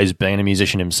has always been a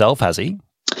musician himself, has he?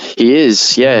 He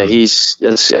is. Yeah,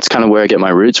 that's kind of where I get my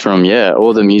roots from. Yeah,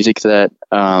 all the music that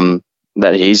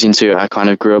he's into, I kind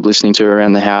of grew up listening to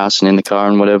around the house and in the car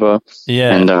and whatever.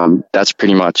 Yeah. And that's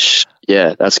pretty much,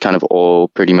 that's kind of all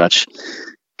pretty much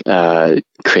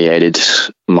created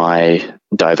my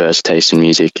diverse taste in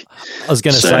music. I was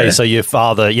going to say, so your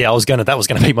father, that was going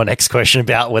to be my next question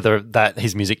about whether that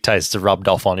his music tastes have rubbed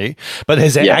off on you. But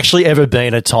has there actually ever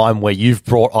been a time where you've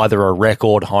brought either a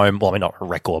record home, well, I mean, not a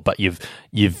record, but you've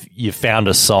found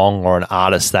a song or an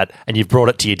artist and you've brought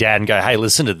it to your dad and go, hey,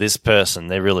 listen to this person,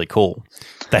 they're really cool,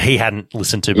 that he hadn't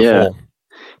listened to before?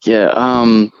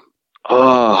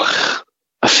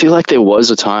 I feel like there was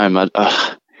a time.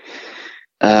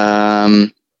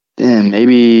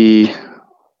 Maybe.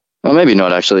 Well, maybe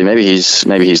not actually. Maybe he's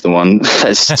the one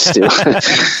that's still kind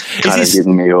of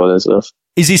giving me all that stuff.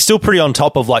 Is he still pretty on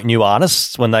top of like new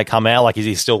artists when they come out? Like, is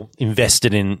he still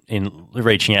invested in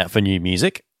reaching out for new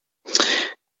music?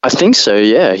 I think so.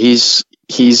 Yeah, he's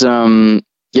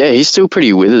still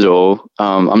pretty with it all.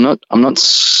 I'm not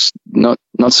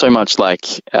so much like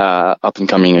up and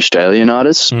coming Australian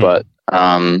artists, but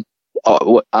I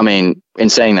mean, in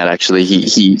saying that, actually,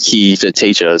 he's a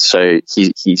teacher, so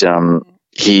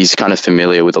he's kind of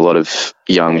familiar with a lot of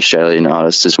young Australian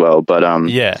artists as well. But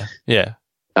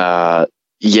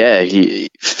he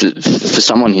for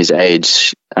someone his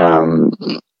age,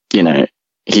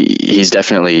 he's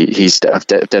definitely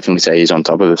say he's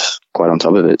quite on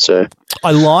top of it. So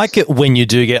I like it when you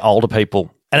do get older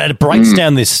people. And it breaks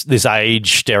down this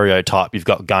age stereotype you've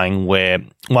got going, where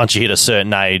once you hit a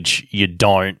certain age, you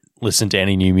don't listen to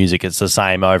any new music. It's the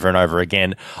same over and over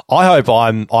again. I hope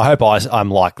I'm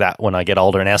like that when I get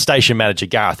older. And our station manager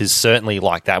Gareth is certainly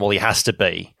like that. Well, he has to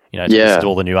be, to listen to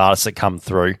all the new artists that come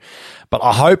through. But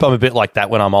I hope I'm a bit like that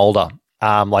when I'm older.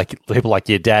 Like people like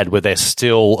your dad, where they're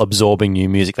still absorbing new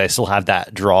music. They still have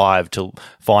that drive to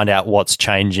find out what's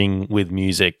changing with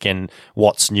music and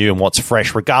what's new and what's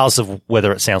fresh, regardless of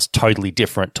whether it sounds totally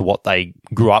different to what they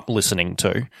grew up listening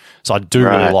to. So I do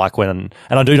really like and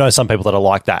I do know some people that are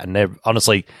like that. And they're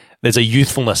honestly, there's a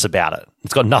youthfulness about it.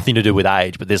 It's got nothing to do with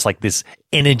age, but there's like this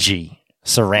energy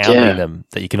surrounding them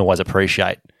that you can always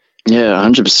appreciate. Yeah,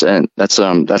 100%. That's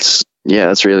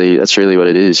really what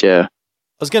it is. Yeah.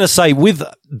 I was going to say, with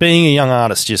being a young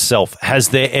artist yourself, has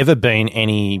there ever been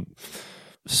any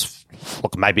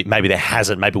look, maybe there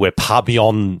hasn't. Maybe we're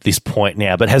beyond this point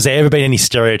now. But has there ever been any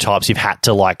stereotypes you've had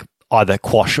to like either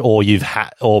quash, or you've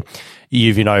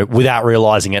without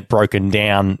realizing it, broken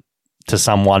down to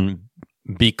someone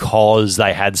because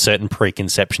they had certain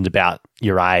preconceptions about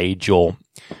your age or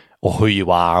who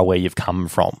you are or where you've come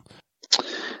from?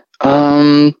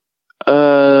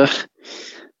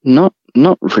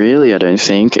 Not really, I don't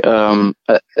think.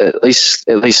 At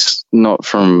least not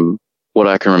from what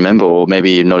I can remember, or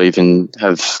maybe not even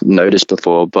have noticed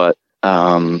before. But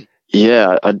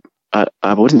yeah,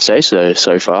 I wouldn't say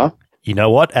so far. You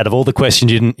know what? Out of all the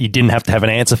questions you didn't have to have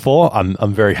an answer for,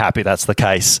 I'm very happy that's the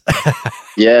case.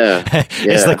 Yeah.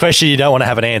 It's the question you don't want to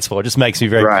have an answer for. It just makes me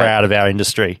very proud of our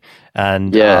industry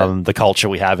and the culture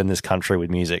we have in this country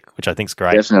with music, which I think is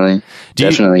great.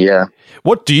 Definitely, yeah.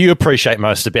 What do you appreciate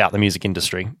most about the music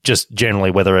industry? Just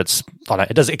generally, whether it's,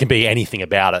 it can be anything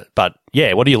about it, but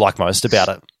yeah, what do you like most about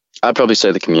it? I'd probably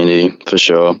say the community for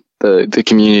sure. The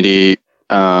community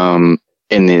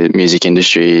in the music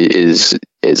industry is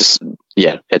it's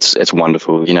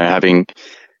wonderful. You know, having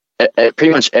pretty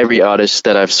much every artist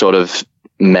that I've sort of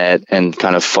met and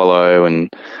kind of follow, and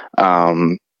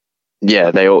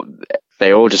they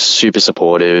all just super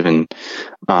supportive, and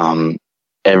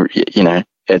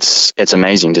it's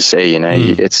amazing to see. You know,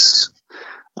 it's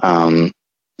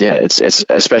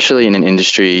especially in an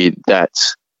industry that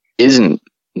isn't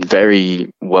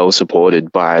very well supported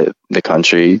by the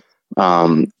country.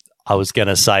 I was going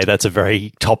to say that's a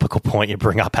very topical point you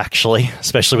bring up, actually,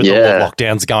 especially with all the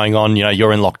lockdowns going on. You know,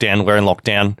 you're in lockdown, we're in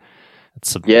lockdown.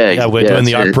 We're doing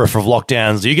the Oprah of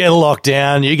lockdowns. You get a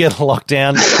lockdown, you get a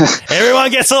lockdown. Everyone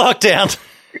gets a lockdown.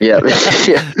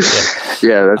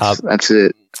 That's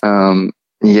it.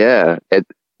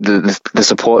 The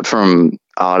support from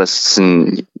artists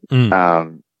and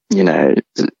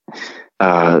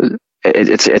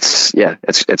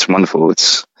it's wonderful.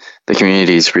 The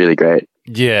community is really great.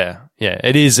 Yeah,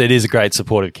 it is a great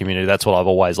supportive community. That's what I've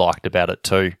always liked about it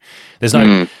too. There's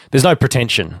no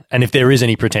pretension, and if there is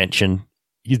any pretension,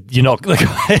 you're not you're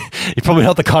probably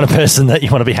not the kind of person that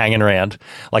you want to be hanging around.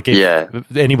 Like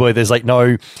anybody, there's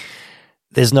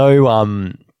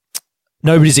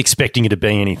nobody's expecting you to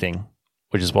be anything,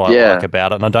 which is what I like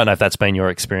about it. And I don't know if that's been your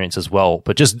experience as well,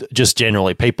 but just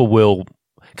generally, people will.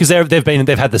 Because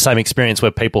they've had the same experience where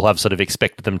people have sort of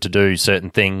expected them to do certain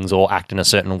things or act in a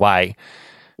certain way.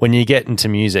 When you get into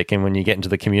music and when you get into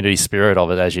the community spirit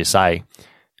of it, as you say,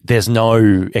 there's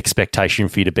no expectation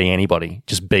for you to be anybody.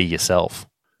 Just be yourself.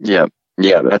 Yeah,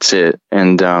 that's it.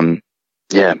 And we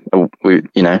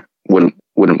wouldn't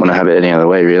want to have it any other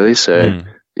way, really. So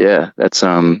that's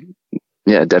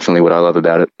definitely what I love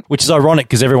about it. Which is ironic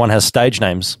because everyone has stage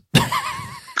names.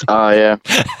 Oh, yeah.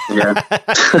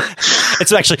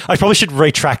 It's actually, I probably should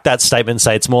retract that statement and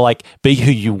say it's more like be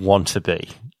who you want to be.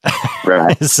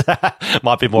 Right.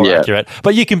 Might be more accurate.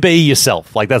 But you can be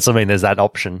yourself. Like there's that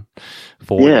option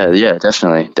for you. Yeah,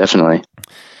 definitely.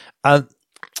 So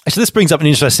this brings up an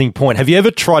interesting point. Have you ever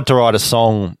tried to write a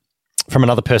song from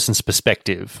another person's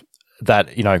perspective that,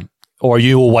 or are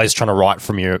you always trying to write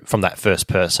from that first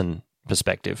person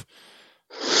perspective?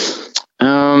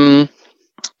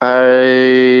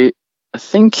 I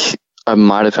think I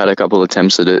might have had a couple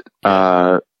attempts at it,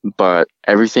 but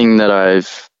everything that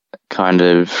I've kind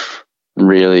of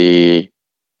really,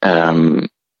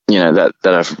 that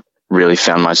I've really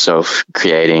found myself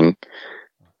creating,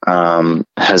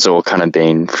 has all kind of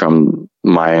been from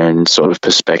my own sort of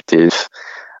perspective.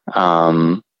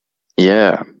 Have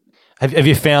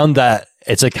you found that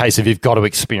it's a case of you've got to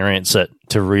experience it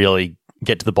to really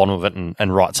get to the bottom of it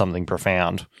and write something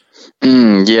profound?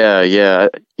 I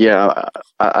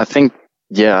think,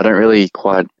 I don't really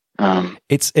quite.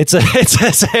 It's a very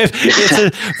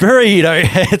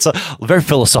it's a very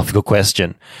philosophical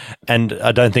question, and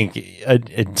I don't think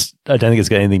it's got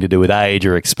anything to do with age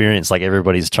or experience. Like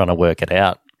everybody's trying to work it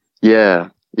out.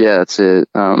 That's it.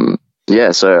 I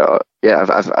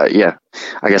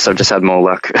guess I've just had more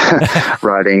luck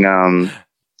writing from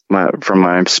my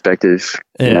own perspective.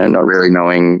 Not really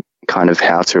knowing kind of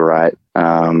how to write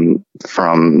from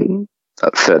a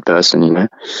third person, No,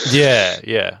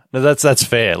 that's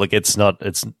fair. Like it's not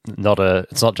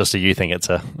just a you thing. It's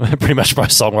a pretty much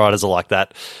most songwriters are like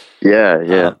that.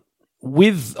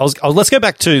 Let's go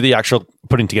back to the actual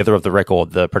putting together of the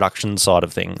record, the production side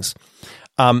of things.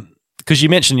 Because you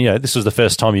mentioned, this was the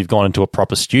first time you've gone into a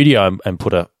proper studio and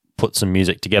put some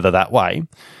music together that way.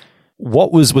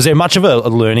 Was there much of a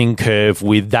learning curve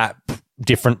with that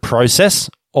different process,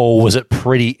 or was it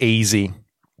pretty easy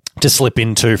to slip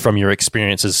into from your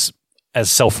experiences as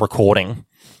self-recording?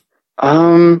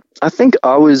 I think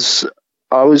I was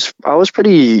I was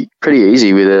pretty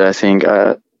easy with it. I think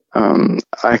I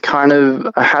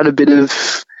had a bit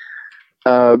of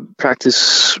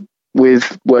practice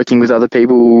with working with other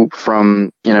people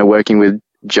from, working with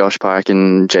Josh Pike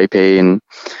and JP and,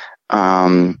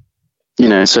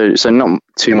 so not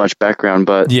too much background,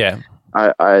 but Yeah.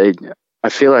 I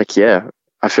feel like, I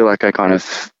kind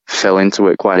of fell into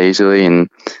it quite easily and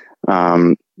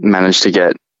managed to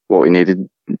get what we needed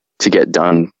to get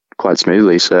done quite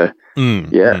smoothly. So,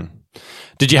 yeah.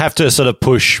 Did you have to sort of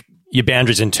push your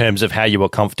boundaries in terms of how you were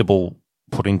comfortable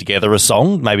putting together a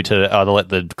song, maybe to either let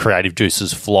the creative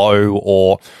juices flow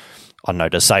or, I don't know,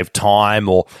 to save time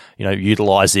or,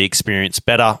 utilize the experience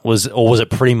better? Was it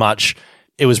pretty much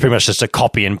just a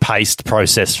copy and paste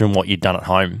process from what you'd done at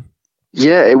home?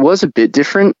 Yeah, it was a bit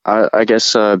different. I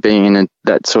guess being in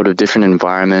that sort of different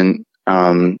environment,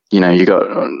 you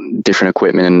got different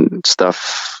equipment and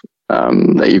stuff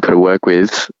that you've got to work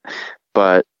with.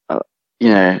 But,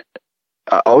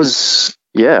 I was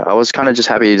kind of just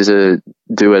happy to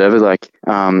do whatever. Like,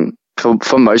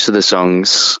 for most of the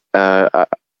songs,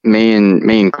 me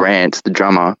and Grant, the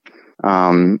drummer,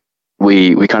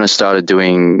 we kind of started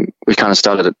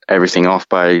everything off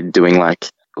by doing like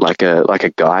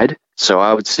a guide. So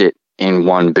I would sit in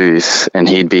one booth and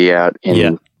he'd be out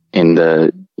in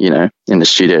the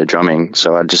studio drumming.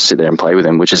 So I'd just sit there and play with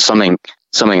him, which is something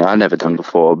I'd never done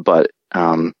before, but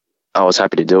I was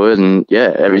happy to do it, and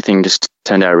everything just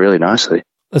turned out really nicely.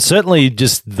 Certainly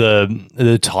just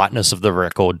the tightness of the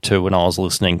record too, when I was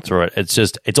listening through it,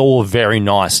 it's all a very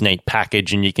nice, neat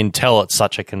package, and you can tell it's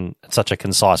such a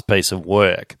concise piece of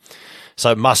work. So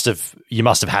you must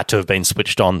have had to have been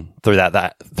switched on throughout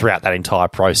that entire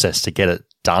process to get it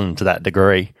done to that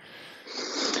degree.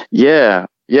 Yeah.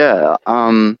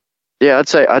 I'd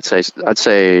say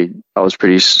I was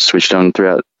pretty switched on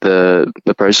throughout the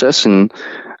process, and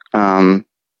kind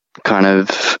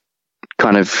of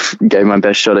gave my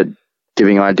best shot at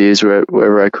giving ideas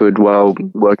wherever I could while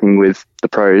working with the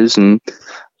pros, and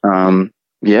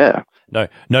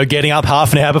No getting up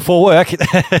half an hour before work.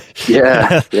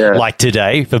 Yeah. Like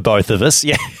today for both of us.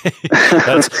 Yeah.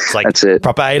 It's like That's it.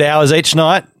 proper 8 hours each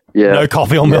night. Yeah. No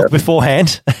coffee or milk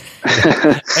beforehand.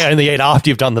 Only eat after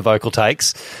you've done the vocal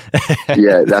takes.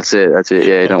 Yeah, that's it.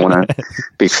 Yeah, you don't want to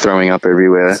be throwing up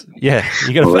everywhere. Yeah,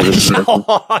 you got to finish.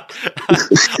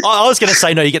 I was going to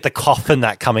say, no, you get the cough and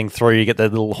that coming through. You get the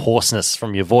little hoarseness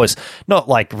from your voice. Not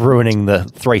like ruining the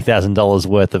 $3,000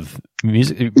 worth of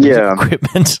music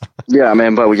equipment. Yeah,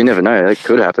 man, but you never know. It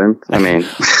could happen. I mean,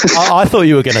 I thought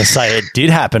you were going to say it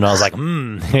did happen. I was like,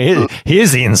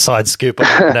 here's the inside scoop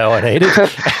I didn't know I needed.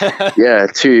 Yeah,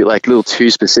 little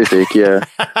too specific. Yeah.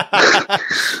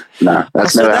 No,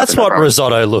 that's what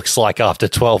risotto looks like after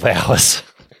 12 hours.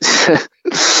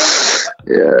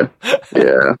 Yeah.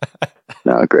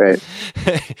 No, great.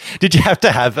 Did you have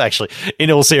to have, actually, in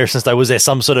all seriousness though, was there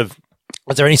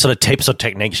any sort of tips or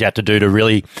techniques you had to do to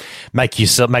really make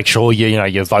sure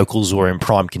your vocals were in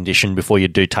prime condition before you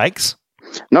do takes?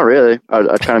 Not really.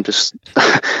 I kind of just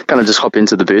hop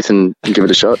into the booth and give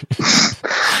it a shot.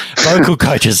 Vocal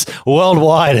coaches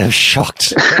worldwide are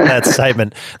shocked at that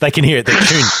statement. They can hear it. They're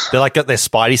tuned. They're like got their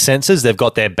spidey senses. They've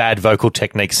got their bad vocal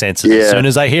technique senses. Yeah. As soon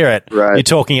as they hear it, right. You're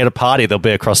talking at a party, they'll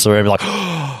be across the room like,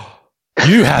 oh,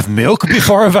 you have milk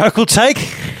before a vocal take?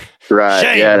 Right.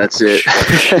 Shame. Yeah, that's it.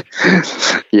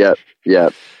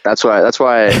 Yep. That's why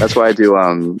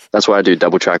I do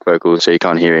double track vocals, so you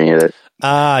can't hear any of it.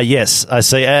 Yes, I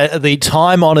see. The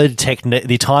time-honored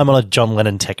John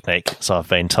Lennon technique, so I've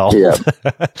been told. Yeah.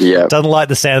 Doesn't like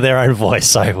the sound of their own voice,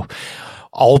 so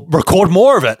I'll record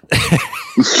more of it.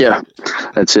 Yeah,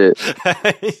 that's it.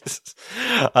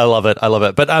 I love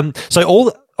it. But so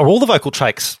are all the vocal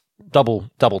tracks double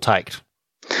taked?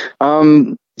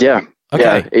 Yeah.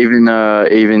 Okay. Yeah.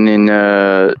 Even in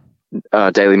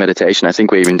Daily Meditation, I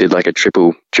think we even did like a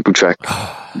triple track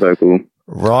vocal.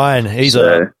 Ryan, he's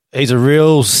a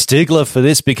real stickler for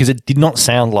this because it did not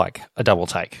sound like a double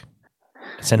take.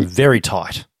 It sounded very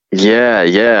tight.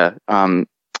 Yeah. I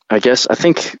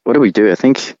think what do we do? I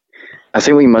think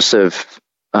we must have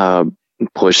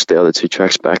pushed the other two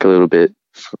tracks back a little bit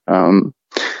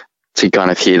to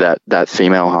kind of hear that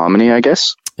female harmony, I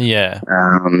guess. Yeah.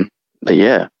 But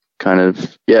yeah,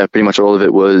 pretty much all of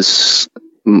it was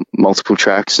multiple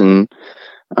tracks, and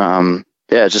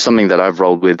just something that I've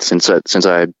rolled with since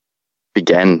I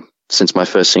began, since my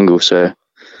first single. So,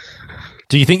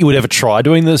 do you think you would ever try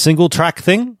doing the single track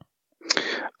thing?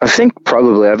 I think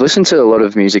probably. I've listened to a lot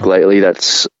of music lately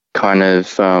that's kind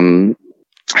of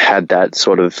had that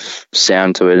sort of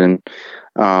sound to it, and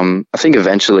I think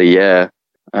eventually, yeah.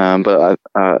 But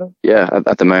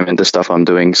at the moment, the stuff I'm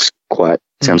doing is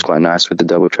quite nice with the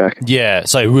double track. Yeah,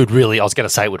 so it would really, I was going to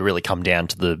say, it would really come down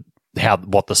to the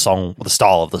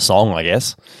style of the song, I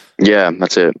guess. Yeah,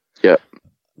 that's it. Yeah.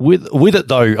 With it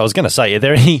though, I was going to say, are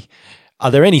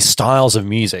there any styles of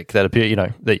music that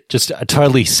appear, that just are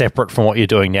totally separate from what you're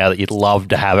doing now that you'd love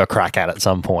to have a crack at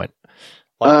some point?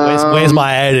 Like, where's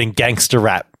my ad and gangster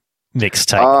rap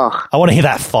mixtape? I want to hear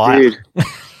that fire.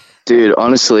 Dude,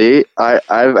 honestly,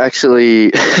 I've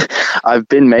actually I've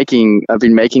been making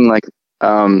like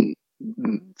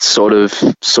sort of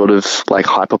like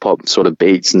hyperpop sort of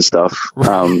beats and stuff.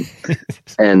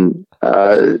 And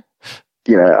I'm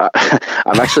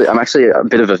actually a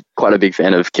bit of quite a big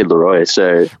fan of Kid Laroi.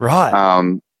 So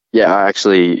right. Yeah, I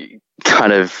actually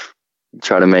kind of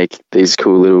try to make these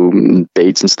cool little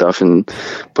beats and stuff and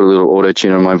put a little auto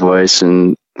tune on my voice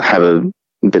and have a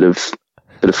bit of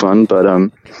fun. But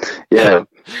yeah.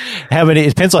 It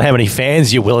depends on how many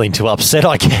fans you're willing to upset,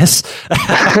 I guess.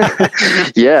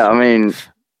 Yeah, I mean,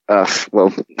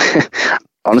 well,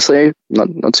 honestly,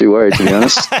 not too worried, to be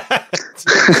honest.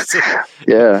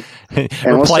 Yeah.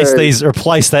 And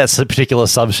replace that particular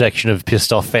subsection of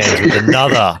pissed off fans with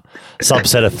another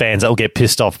subset of fans that will get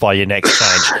pissed off by your next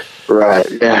change. Right.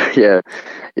 Yeah.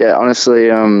 Honestly,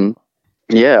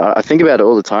 yeah, I think about it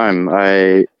all the time.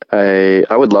 I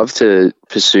would love to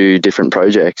pursue different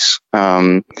projects.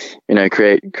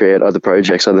 Create other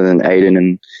projects other than Aiden,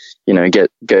 and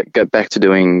get back to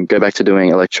doing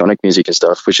electronic music and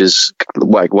stuff, which is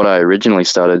like what I originally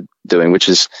started doing. Which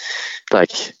is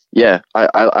like, yeah,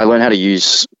 I learned how to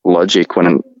use Logic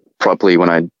when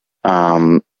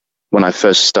I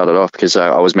first started off, because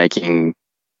I was making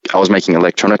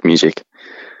electronic music,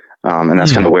 and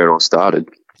that's kind of where it all started.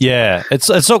 Yeah,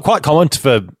 it's not quite common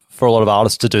for a lot of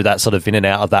artists to do that sort of in and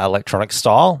out of that electronic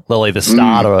style. They'll either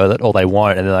start or they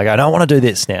won't, and then they go, "No, I want to do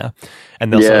this now,"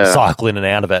 and they'll sort of cycle in and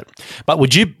out of it. But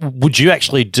would you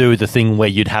actually do the thing where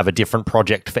you'd have a different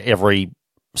project for every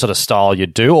sort of style you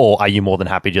do, or are you more than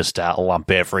happy just to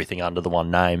lump everything under the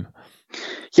one name?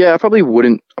 Yeah, I probably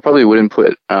wouldn't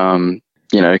put kind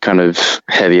of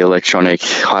heavy electronic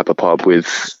hyperpop with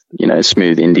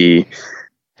smooth indie.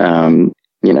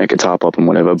 Guitar pop and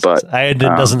whatever, but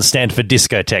Aiden doesn't stand for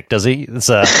discotheque, does he? It's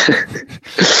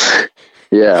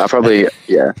yeah, I'd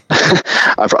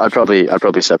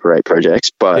probably separate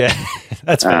projects, but yeah,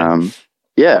 that's fair.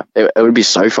 Yeah, it would be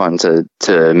so fun to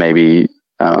maybe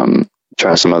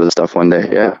try some other stuff one day.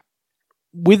 Yeah,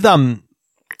 with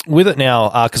it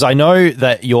now, because I know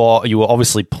that you were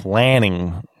obviously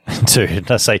planning to,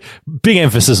 let's say, big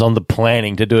emphasis on the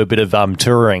planning to do a bit of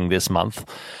touring this month.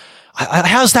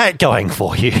 How's that going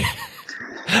for you?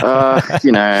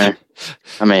 I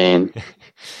mean,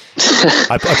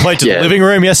 I played to the living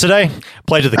room yesterday.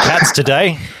 Played to the cats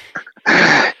today.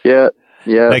 Yeah.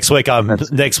 Next week I'm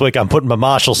putting my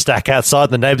Marshall stack outside.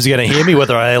 The neighbours are going to hear me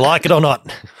whether I like it or not.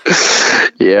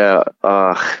 Yeah,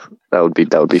 that would be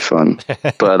fun.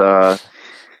 But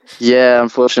yeah,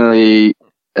 unfortunately,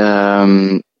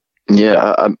 we've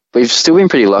still been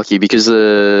pretty lucky because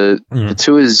the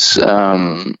tour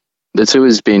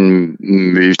has been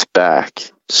moved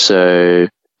back. So,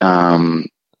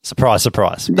 surprise.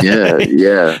 Yeah.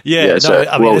 It's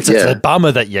a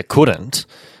bummer that you couldn't,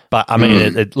 but I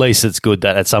mean, at least it's good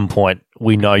that at some point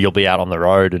we know you'll be out on the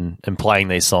road and playing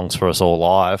these songs for us all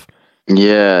live.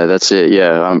 Yeah, that's it.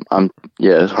 Yeah,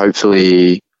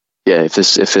 hopefully, if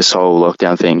this whole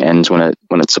lockdown thing ends when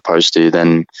it's supposed to,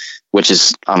 then, which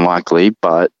is unlikely,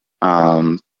 but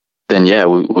then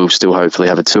we'll still hopefully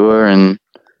have a tour, and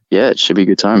yeah, it should be a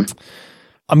good time.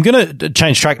 I'm going to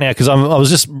change track now because I was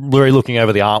just really looking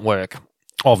over the artwork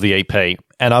of the EP,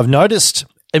 and I've noticed,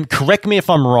 and correct me if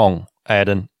I'm wrong,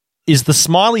 Aiden, is the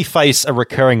smiley face a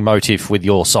recurring motif with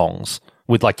your songs,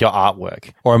 with like your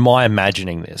artwork, or am I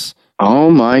imagining this?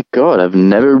 Oh my God, I've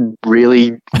never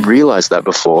really realized that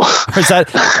before. Is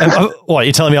that, what,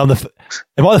 you're telling me am I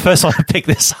the first one to pick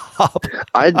this up?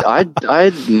 I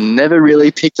never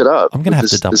really picked it up. I'm going to have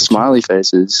to double the smiley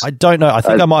faces. I don't know. I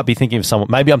think I might be thinking of someone.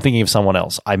 Maybe I'm thinking of someone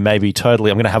else. I'm going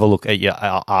to have a look at your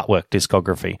artwork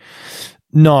discography.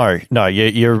 No,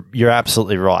 you're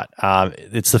absolutely right.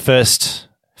 It's the first.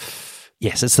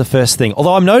 Yes, it's the first thing.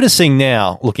 Although I'm noticing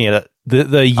now, looking at it,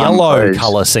 the yellow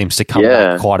color seems to come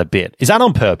back quite a bit. Is that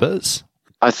on purpose?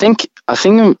 I think I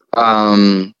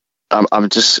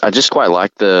just quite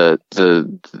like the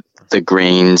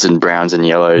greens and browns and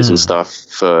yellows and stuff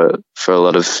for a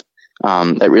lot of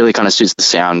it really kind of suits the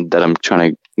sound that I'm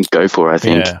trying to go for, I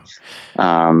think. Yeah.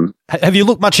 Have you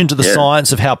looked much into the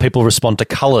science of how people respond to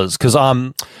colors? Because I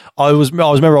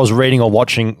remember I was reading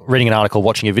an article,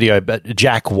 watching a video, but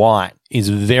Jack White is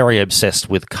very obsessed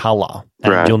with color,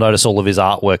 and you'll notice all of his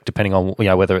artwork, depending on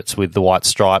whether it's with the White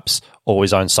Stripes or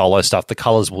his own solo stuff, the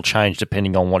colors will change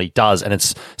depending on what he does, and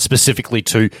it's specifically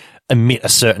to emit a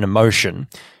certain emotion.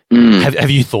 Have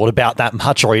you thought about that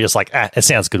much, or are you just like, it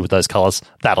sounds good with those colors,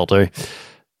 that'll do?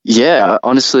 Yeah,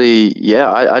 honestly,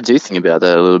 I do think about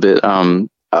that a little bit.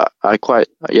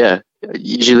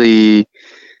 Usually,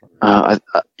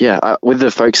 with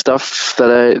the folk stuff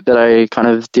that I kind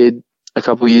of did a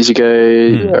couple years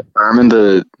ago, I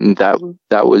remember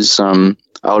that was I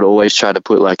would always try to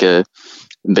put like a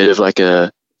bit of like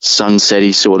a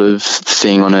sunsetty sort of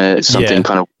thing on it, something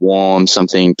kind of warm,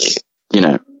 something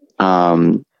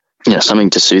something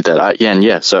to suit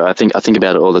that. So I think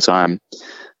about it all the time.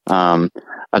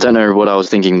 I don't know what I was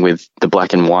thinking with the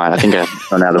black and white. I think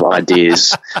I've run out of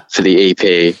ideas for the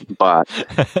EP, but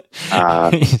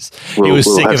we'll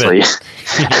sick of it.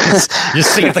 You're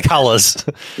sick of the colours.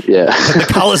 Yeah. The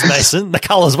colours, Mason. The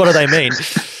colours, what do they mean?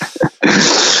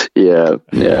 Yeah.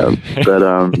 But,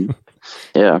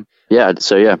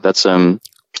 So that's,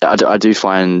 I do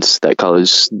find that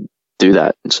colours do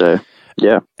that. So,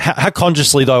 yeah. How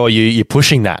consciously though are you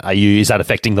pushing that? Is that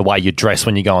affecting the way you dress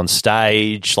when you go on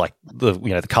stage? Like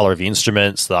the color of the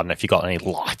instruments? I don't know if you got any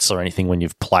lights or anything when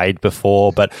you've played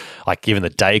before, but like even the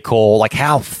decor, like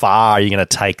how far are you going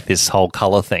to take this whole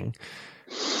color thing?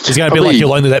 Is it going to be like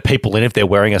you'll only let people in if they're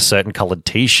wearing a certain colored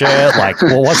t-shirt? Like,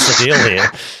 well, what's the deal here?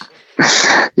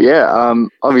 Yeah,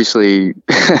 obviously,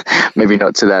 maybe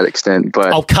not to that extent,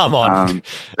 but... Oh, come on.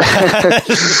 I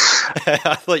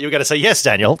thought you were going to say, yes,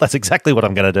 Daniel, that's exactly what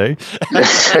I'm going to do.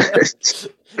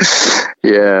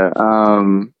 Yeah. I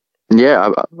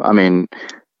mean,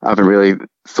 I haven't really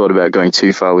thought about going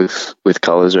too far with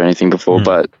colours or anything before,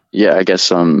 but yeah, I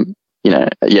guess,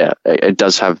 it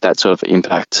does have that sort of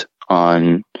impact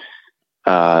on,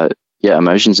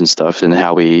 emotions and stuff and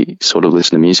how we sort of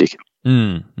listen to music.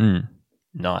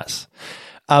 Nice.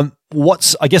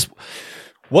 What's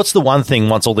the one thing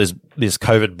once all this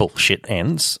COVID bullshit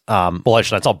ends? Well,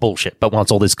 actually, it's not bullshit, but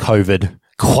once all this COVID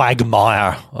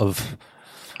quagmire of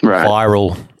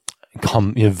viral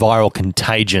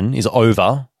contagion is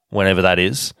over, whenever that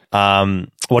is,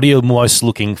 what are you most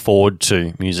looking forward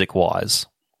to music-wise?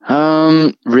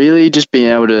 Really just being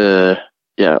able to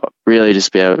being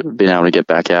able to get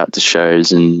back out to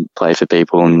shows and play for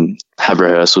people and have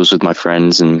rehearsals with my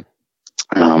friends and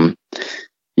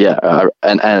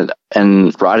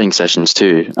writing sessions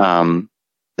too.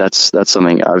 That's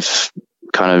something I've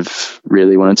kind of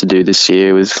really wanted to do this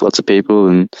year with lots of people,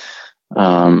 and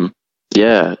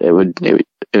it would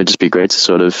just be great to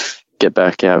sort of get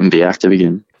back out and be active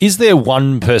again. Is there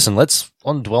one person? Let's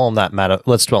dwell on that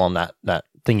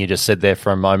thing you just said there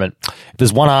for a moment. If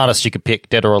there's one artist you could pick,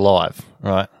 dead or alive,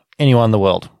 right? Anyone in the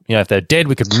world. If they're dead,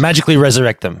 we could magically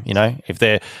resurrect them. If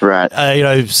they're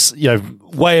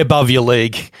way above your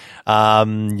league, you've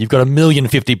got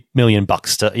 $50 million to,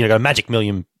 got a magic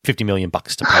 $50 million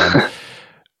to pay them.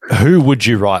 Who would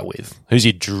you write with? Who's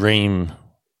your dream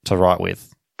to write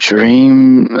with?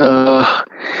 Dream, or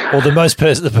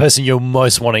the person you're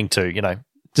most wanting to,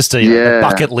 just a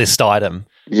bucket list item.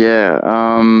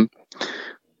 Yeah.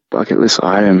 Bucket list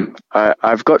item.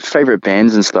 I've got favorite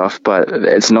bands and stuff, but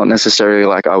it's not necessarily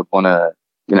like I would want to,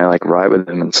 write with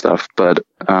them and stuff. But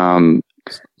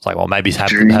it's like, well, maybe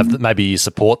maybe you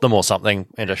support them or something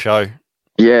in a show.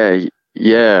 Yeah.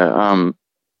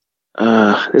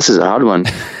 This is a hard one.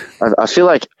 I feel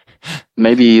like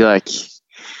maybe like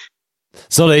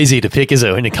it's not easy to pick, is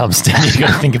it? When it comes to you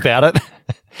got to think about it.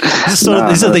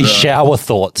 These are these shower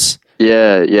thoughts.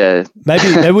 Yeah.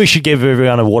 Maybe we should give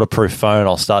everyone a waterproof phone.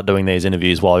 I'll start doing these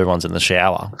interviews while everyone's in the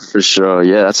shower. For sure.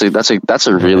 Yeah, that's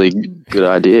a really good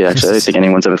idea. Actually, I don't think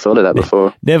anyone's ever thought of that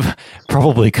before. Never,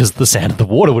 probably because the sound of the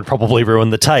water would probably ruin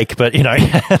the take. But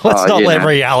let's not let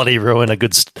reality ruin a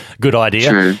good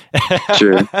idea.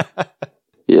 True.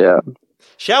 Yeah.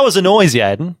 Showers are noisy,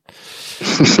 Aiden.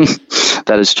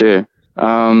 That is true.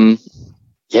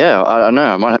 Yeah, I don't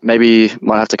know. I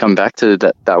might have to come back to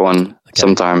that one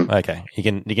sometime. Okay, you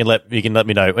can let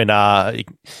me know, and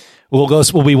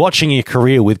we'll be watching your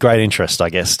career with great interest, I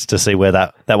guess, to see where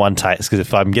that one takes. Because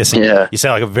if I'm guessing, you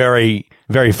sound like a very,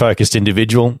 very focused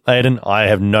individual, Aiden. I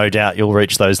have no doubt you'll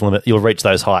reach those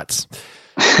heights.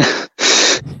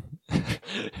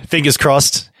 Fingers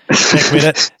crossed. Next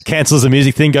minute, cancels the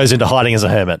music thing, goes into hiding as a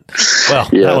hermit. Well,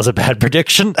 that was a bad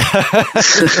prediction.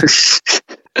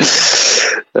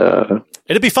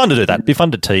 It'd be fun to do that. It'd be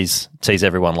fun to tease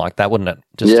everyone like that, wouldn't it?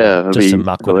 It'd just be to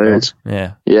muck with hilarious.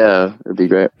 everyone. Yeah. Yeah, it'd be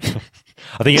great.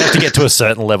 I think you have to get to a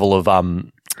certain level of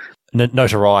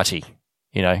notoriety,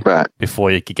 Right.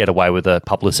 before you could get away with a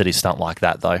publicity stunt like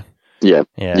that, though. Yeah.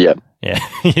 Yeah. Yeah.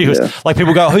 Yeah. Like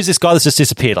people go, who's this guy that's just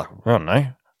disappeared? Like, I don't know.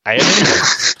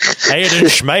 Aiden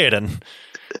Schmaiden.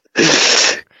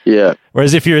 Yeah.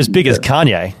 Whereas if you're as big as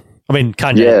Kanye, I mean,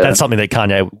 Kanye, that's something that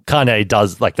Kanye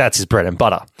does, like that's his bread and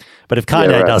butter. But if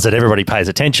Kanye does it, everybody pays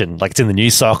attention. Like it's in the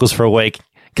news cycles for a week.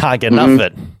 Can't get enough of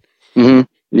it. Mm-hmm.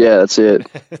 Yeah, that's it.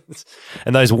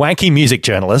 And those wanky music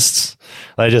journalists,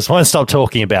 they just won't stop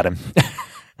talking about him.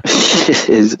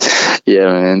 Yeah,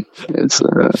 man. It's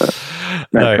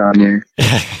Kanye.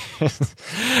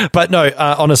 But no,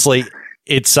 honestly,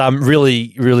 it's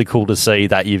really, really cool to see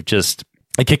that you've just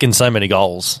kicking so many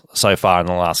goals so far in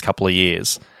the last couple of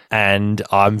years. And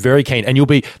I'm very keen. And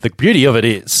the beauty of it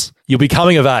is you'll be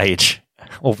coming of age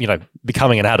or,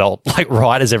 becoming an adult, like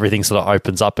right as everything sort of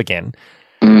opens up again.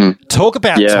 Talk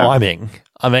about timing.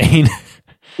 I mean,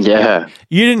 you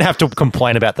didn't have to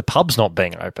complain about the pubs not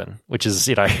being open, which is,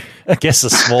 I guess a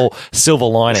small silver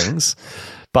linings.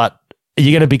 But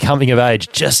you're going to be coming of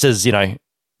age just as,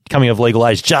 coming of legal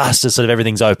age, just as sort of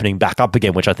everything's opening back up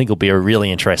again, which I think will be a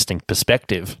really interesting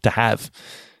perspective to have.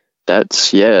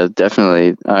 That's,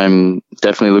 definitely. I'm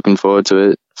definitely looking forward to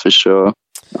it for sure.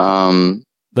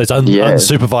 Those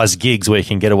unsupervised gigs where you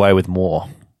can get away with more.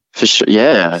 For sure.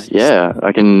 Yeah.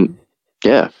 I can.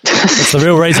 Yeah. It's the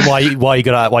real reason why you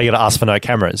gotta ask for no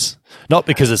cameras. Not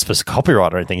because it's for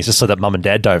copyright or anything. It's just so that mum and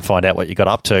dad don't find out what you got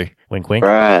up to. Wink, wink.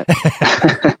 Right.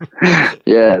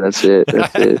 Yeah, that's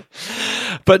it.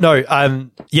 But no,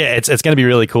 it's going to be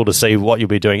really cool to see what you'll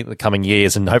be doing in the coming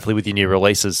years, and hopefully with your new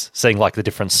releases, seeing like the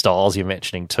different styles you're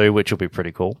mentioning too, which will be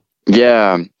pretty cool.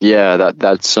 Yeah.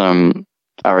 That's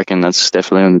I reckon that's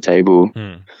definitely on the table.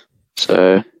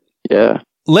 So yeah.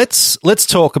 Let's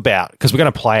talk about, because we're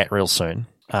going to play it real soon.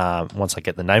 Once I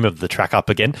get the name of the track up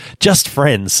again, Just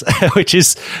Friends, which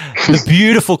is the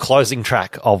beautiful closing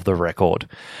track of the record.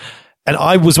 And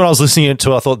when I was listening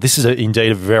to it, I thought this is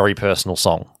indeed a very personal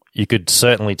song. You could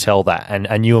certainly tell that.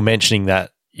 And you were mentioning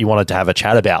that you wanted to have a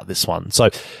chat about this one. So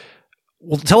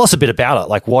tell us a bit about it.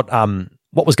 Like what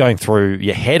was going through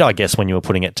your head, I guess, when you were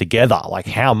putting it together? Like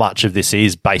how much of this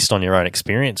is based on your own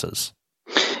experiences?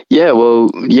 Yeah, well,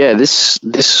 this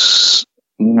was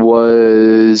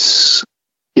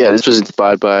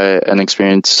inspired by an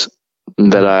experience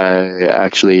that I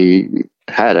actually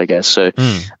had, I guess. So,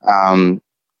 I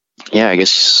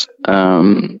guess,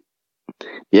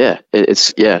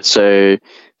 so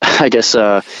I guess,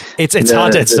 it's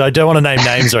hard to, so I don't want to name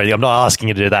names or anything. I'm not asking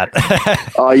you to do that.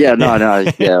 Oh yeah, no.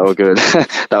 Yeah, all good.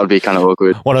 That would be kind of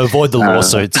awkward. Want to avoid the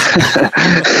lawsuits.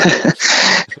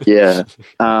 Yeah.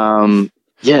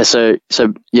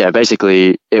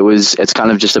 Basically it's kind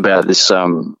of just about this,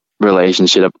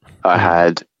 relationship I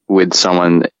had with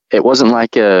someone. It wasn't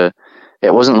like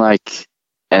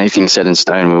anything set in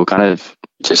stone. We were kind of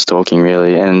just talking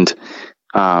really and,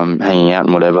 hanging out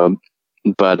and whatever.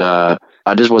 But,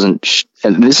 I just wasn't,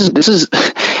 and this is,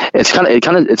 it's kind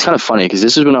of funny because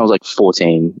this is when I was like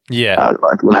 14. Yeah.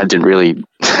 When I didn't really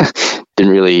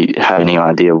have any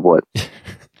idea of what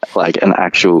like an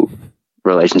actual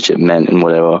relationship meant and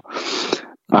whatever.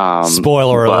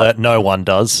 Spoiler alert, no one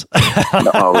does.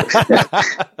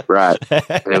 Right.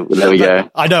 There we go.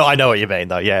 I know what you mean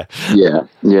though, yeah. Yeah.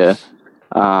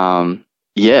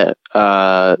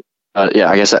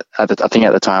 I guess I think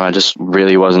at the time I just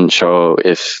really wasn't sure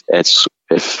if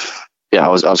I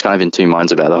was kind of in two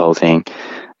minds about the whole thing.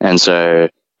 And so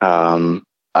I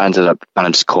ended up kind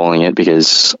of just calling it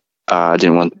because I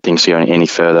didn't want things to go any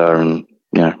further and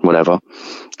whatever.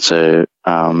 So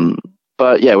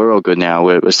but yeah, we're all good now.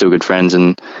 We're still good friends,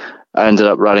 and I ended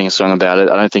up writing a song about it.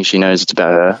 I don't think she knows it's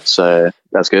about her, so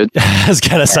that's good. I was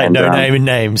going to say no naming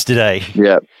names today.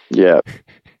 Yeah.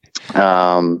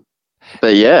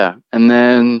 But yeah, and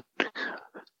then,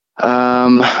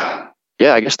 I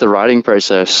guess the writing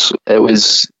process, it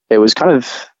was kind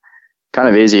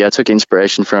of easy. I took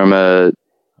inspiration from a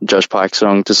Josh Pike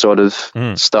song to sort of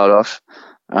start off.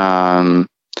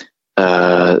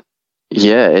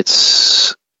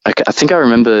 I think I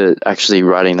remember actually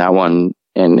writing that one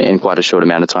in quite a short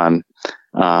amount of time.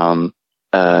 And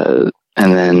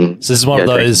then so this is one of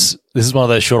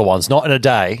those shorter ones, not in a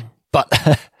day, but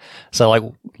so like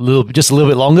just a little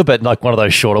bit longer, but like one of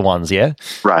those shorter ones, yeah.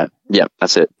 Right. Yeah,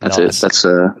 that's it. That's it. That's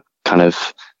a kind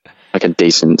of like a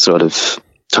decent sort of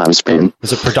time span. It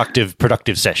was a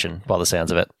productive session by the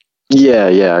sounds of it.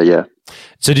 Yeah.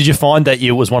 So did you find that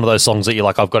it was one of those songs that you're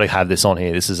like, I've got to have this on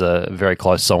here. This is a very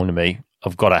close song to me.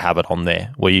 I've got to have it on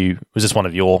there. Was this one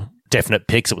of your definite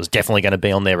picks? It was definitely going to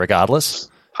be on there regardless.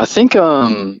 I think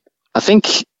I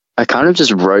kind of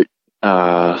just wrote.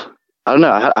 I don't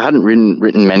know. I hadn't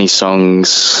written many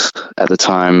songs at the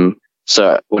time,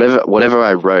 so whatever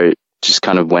I wrote just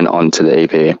kind of went on to the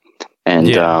EP, and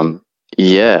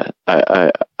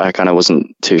I kind of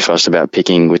wasn't too fussed about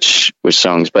picking which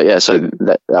songs, but yeah, so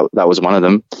that was one of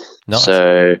them. Nice.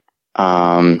 So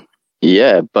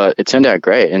but it turned out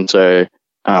great, and so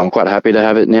I'm quite happy to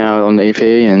have it now on the EP,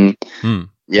 and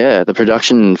the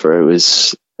production for it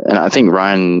was, and I think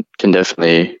Ryan can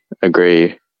definitely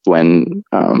agree when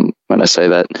I say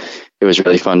that it was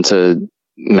really fun to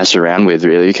mess around with,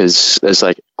 really, because there's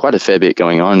like quite a fair bit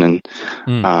going on, and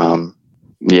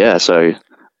so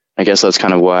I guess that's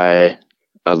kind of why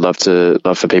I'd love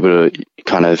for people to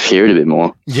kind of hear it a bit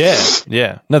more.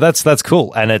 Yeah. No, that's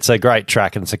cool, and it's a great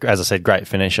track, and it's as I said, great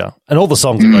finisher, and all the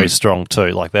songs are very strong too.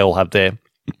 Like they all have their.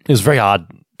 It was very hard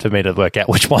for me to work out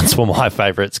which ones were my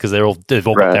favorites because they've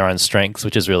all got their own strengths,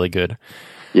 which is really good.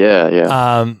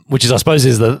 Yeah. Which is, I suppose,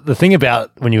 is the thing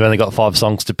about when you've only got 5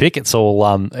 songs to pick. It's all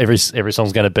every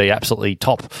song's going to be absolutely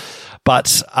top.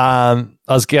 But I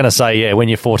was going to say, when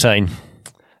you're 14,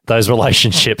 those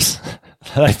relationships,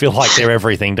 they feel like they're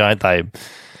everything, don't they?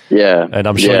 Yeah. And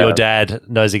I'm sure your dad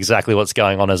knows exactly what's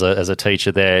going on as a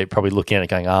teacher there, probably looking at it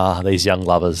going, these young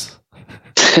lovers.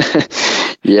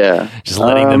 Yeah. Just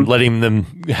letting them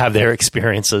have their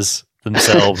experiences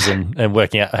themselves and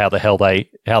working out how the hell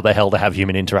to have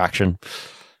human interaction.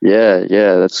 Yeah,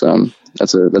 that's a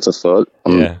thought.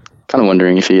 I'm kind of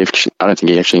wondering if I don't think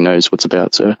he actually knows what's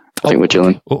about, so I think we're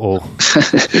chilling. Well,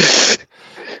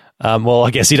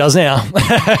 I guess he does now.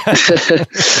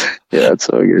 Yeah, that's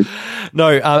so good.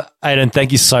 No, Aidan,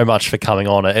 thank you so much for coming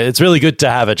on. It's really good to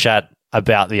have a chat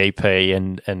about the EP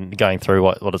and going through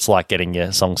what it's like getting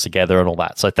your songs together and all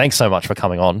that. So thanks so much for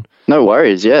coming on. No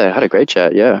worries. Yeah, I had a great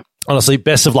chat. Yeah. Honestly,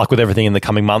 best of luck with everything in the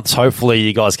coming months. Hopefully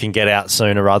you guys can get out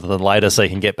sooner rather than later so you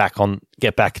can get back to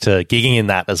gigging in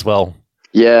that as well.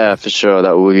 Yeah, for sure.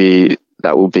 That will be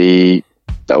the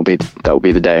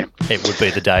day. It would be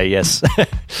the day, yes.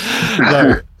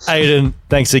 No, Aidan,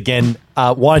 thanks again.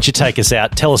 Why don't you take us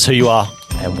out? Tell us who you are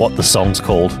and what the song's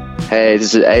called. Hey,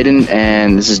 this is Aidan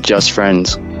and this is Just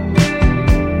Friends.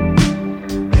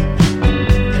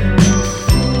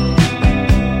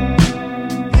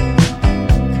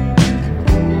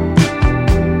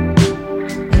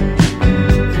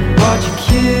 Why'd you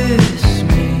kiss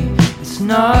me? It's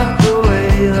not the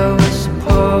way that we're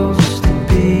supposed to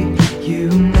be. You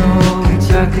know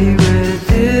exactly where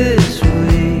this will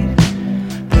lead,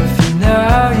 but for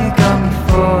now you got me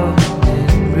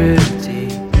falling real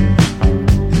deep.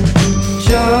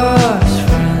 Just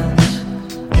friends,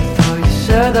 I thought you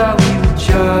said that we were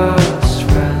just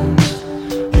friends,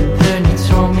 but then you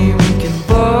told me we can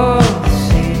both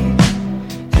see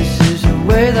this is the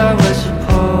way that we're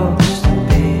supposed to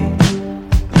be.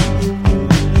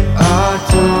 I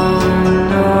don't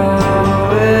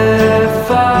know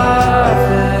if I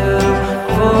feel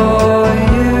for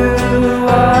you.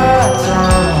 I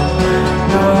don't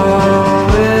know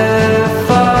if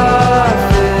I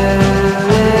feel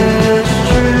it's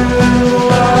true.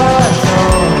 I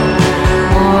don't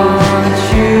want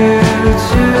you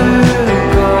to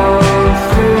go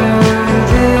through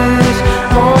this,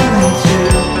 only to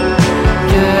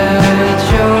get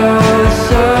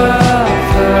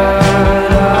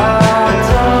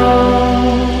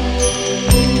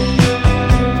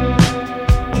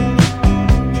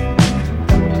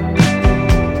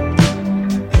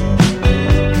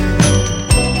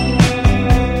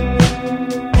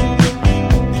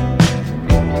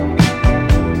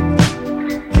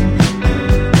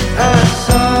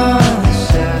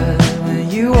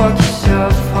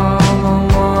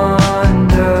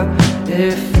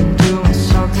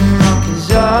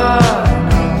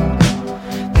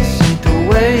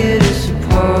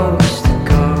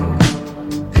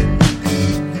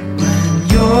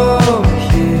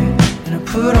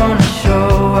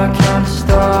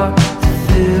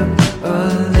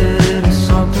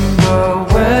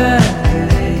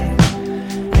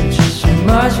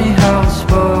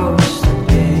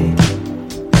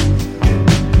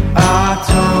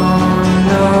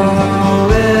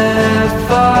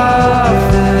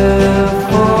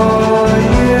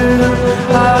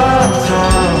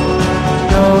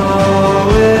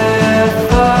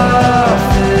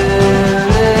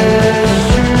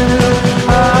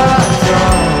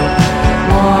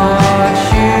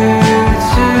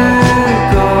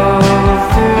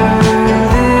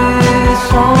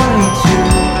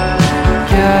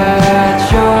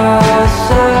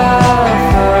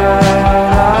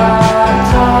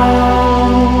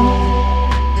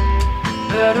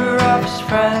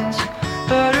friends,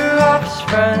 better off as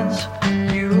friends.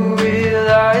 You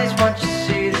realize once you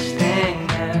see this thing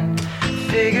and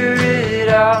figure it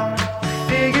out,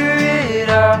 figure it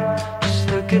out. Just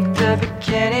look at the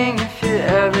beginning if you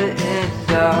ever in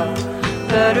doubt.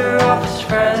 Better off as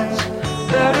friends,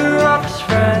 better off as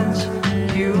friends.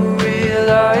 You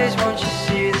realize once you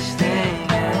see this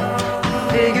thing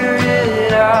and figure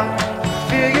it out,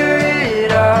 figure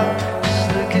it out.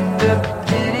 Just look at the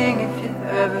beginning if you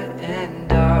ever in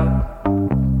doubt.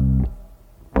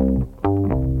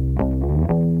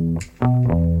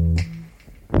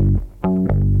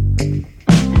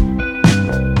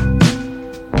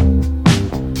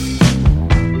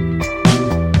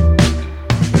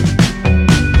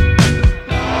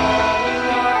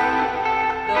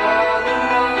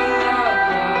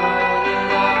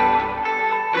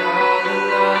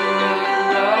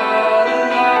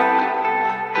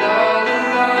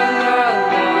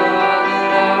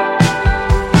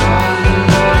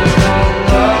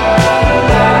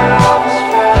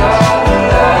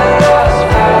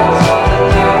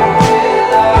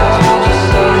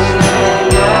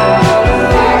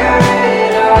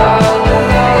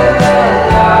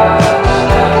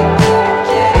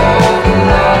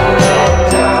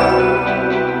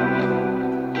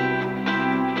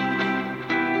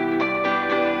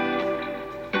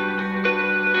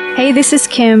 Hey, this is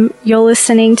Kim. You're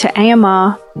listening to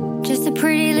AMR. Just a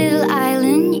pretty little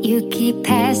island, you keep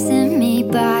passing me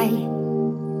by.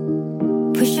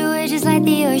 Push away just like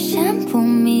the ocean, pull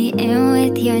me in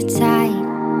with your tide.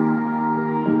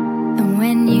 And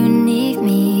when you need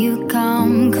me, you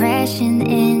come crashing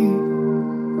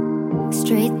in,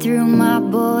 straight through my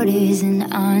borders and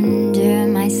under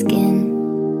my skin.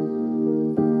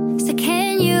 So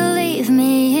can you leave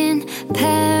me in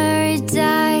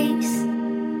paradise?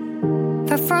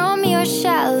 Far from your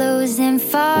shallows and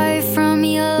far from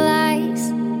your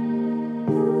lies.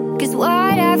 'Cause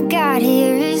what I've got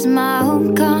here is my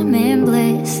homecoming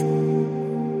bliss.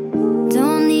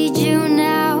 Don't need you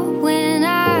now when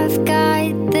I've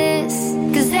got this.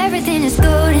 'Cause everything is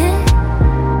golden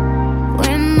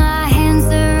when my hands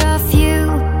are off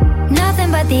you. Nothing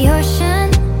but the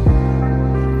ocean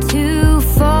to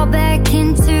fall back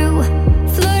into.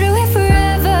 Float away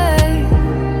forever.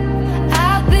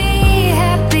 I'll be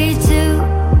happy to.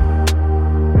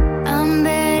 I'm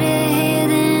better here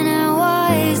than I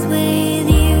was with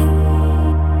you.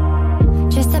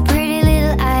 Just a pretty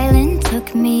little island took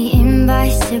me in by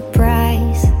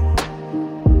surprise.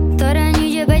 Thought I knew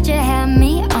you, but you had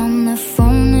me on the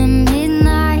phone at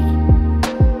midnight,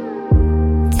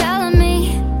 telling me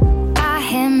I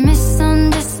had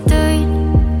misunderstood.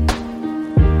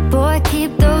 Boy,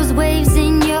 keep those waves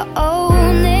in your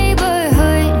own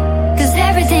neighborhood. 'Cause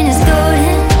everything is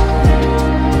golden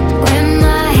when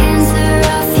my hands are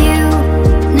off you.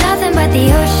 Nothing but the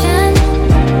ocean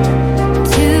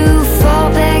to fall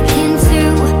back into.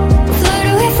 Float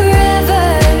away forever.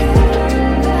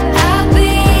 I'll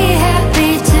be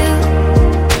happy to.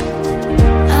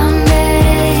 I'm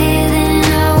better here than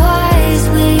I was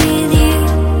with you.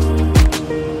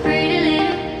 Pretty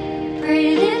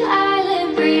little island,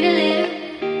 pretty little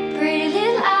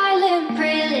island,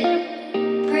 pretty little island.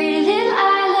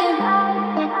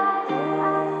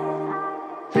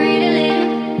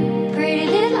 Pretty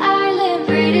little island,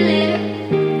 pretty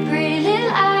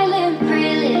little island,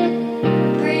 pretty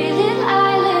little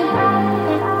island.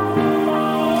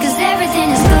 'Cause everything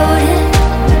is golden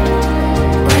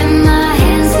when my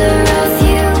hands are off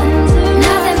you.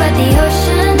 Nothing but the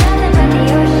ocean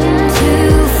to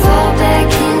fall back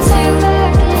into.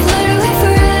 Float away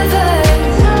forever.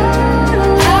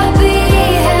 I'll be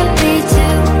happy to.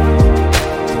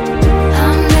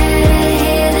 I'm better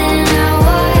here than I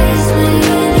was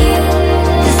with you.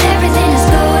 'Cause everything is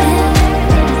golden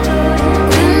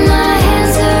when my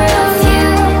hands are off you.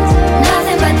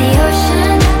 Nothing but the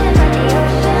ocean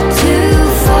to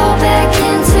fall back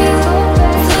into.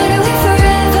 Float away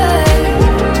forever.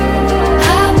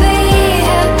 I'll be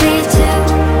happy to.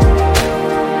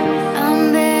 I'm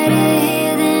better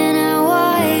here than I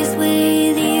was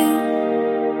with you.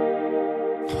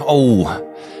 Oh,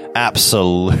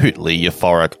 absolutely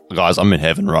euphoric. Guys, I'm in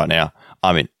heaven right now.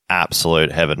 I'm in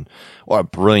absolute heaven. What a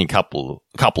brilliant couple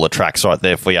of tracks right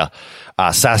there for you.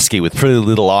 Sasky with Pretty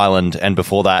Little Island, and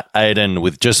before that, Aiden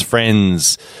with Just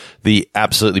Friends, the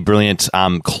absolutely brilliant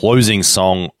closing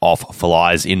song off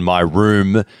Flies in My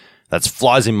Room. That's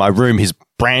Flies in My Room, his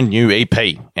brand new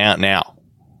EP, out now.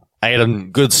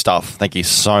 Aiden, good stuff. Thank you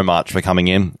so much for coming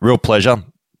in. Real pleasure.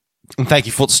 And thank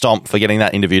you, Foot Stomp, for getting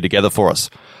that interview together for us.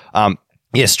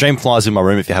 Yeah, stream Flies in My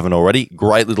Room if you haven't already.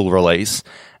 Great little release.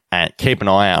 And keep an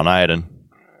eye out on Aiden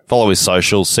follow his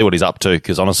socials, see what he's up to,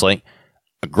 because honestly,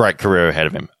 a great career ahead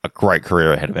of him.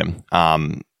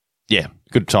 Yeah,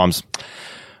 good times.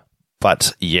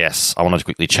 But yes, I wanted to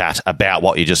quickly chat about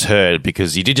what you just heard,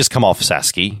 because you did just come off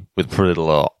Sasky with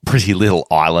Pretty Little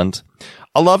Island.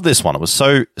 I love this one. It was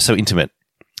so intimate.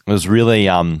 It was really,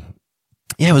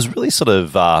 it was really sort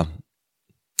of, I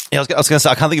was going to say,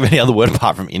 I can't think of any other word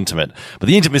apart from intimate, but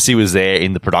the intimacy was there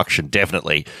in the production,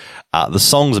 definitely. The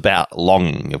song's about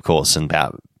longing, of course, and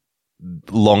about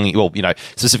longing, well,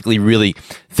 specifically really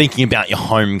thinking about your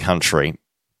home country,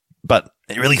 but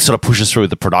it really sort of pushes through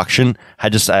the production.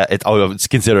 It's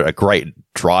considered a great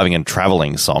driving and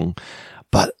traveling song,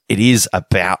 but it is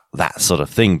about that sort of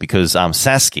thing, because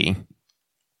Sasky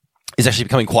is actually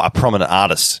becoming quite a prominent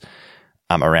artist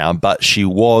around, but she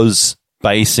was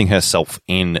basing herself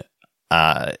in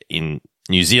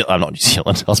New Zealand. Not New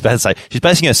Zealand. I was about to say she's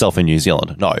basing herself in New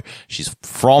Zealand. No, she's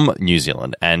from New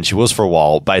Zealand, and she was for a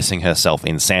while basing herself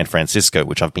in San Francisco,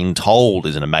 which I've been told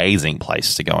is an amazing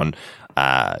place to go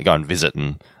and visit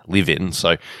and live in.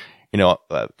 So,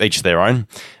 each their own.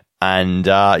 And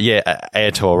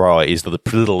Aotearoa is the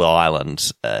Pretty Little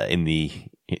Island in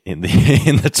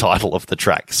the title of the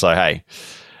track. So hey,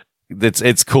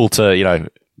 it's cool to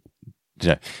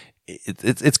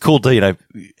it's cool to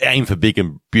aim for big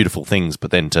and beautiful things, but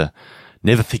then to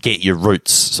never forget your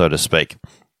roots, so to speak.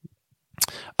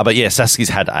 But yeah, Sasky's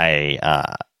had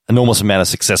a enormous amount of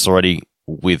success already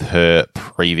with her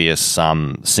previous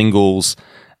singles,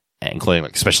 including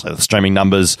especially the streaming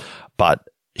numbers. But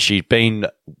she's been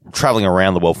traveling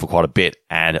around the world for quite a bit,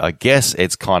 and I guess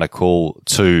it's kind of cool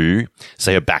to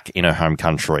see her back in her home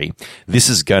country. This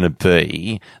is going to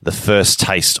be the first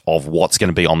taste of what's going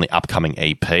to be on the upcoming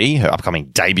EP, her upcoming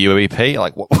debut EP.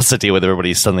 Like, what's the deal with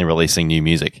everybody suddenly releasing new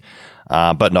music?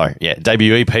 But no, yeah,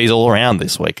 debut EPs all around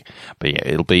this week. But yeah,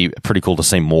 it'll be pretty cool to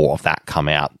see more of that come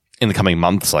out in the coming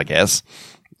months, I guess.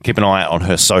 Keep an eye out on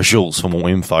her socials for more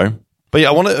info. But yeah,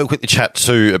 I want to quickly chat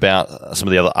too about some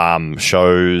of the other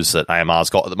shows that AMR's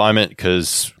got at the moment,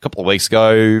 because a couple of weeks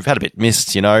ago, we've had a bit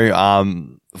missed,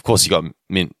 Of course, you got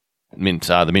the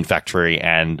Mint Factory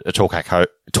and a Talk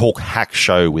Hack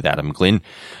show with Adam Glynn.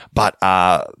 But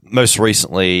most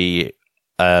recently,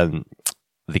 the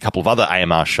couple of other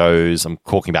AMR shows, I'm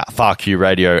talking about Far Q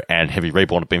Radio and Heavy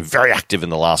Reborn, have been very active in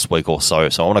the last week or so.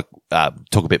 So I want to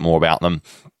talk a bit more about them.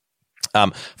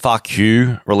 Far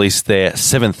Q released their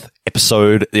 7th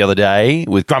episode the other day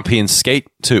with Grumpy and Skeet,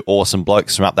 two awesome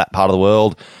blokes from up that part of the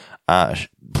world,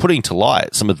 putting to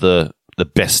light some of the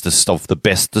bestest of the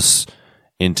bestest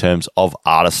in terms of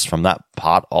artists from that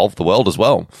part of the world as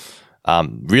well.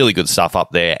 Really good stuff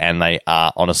up there, and they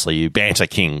are honestly banter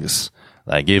kings.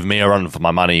 They give me a run for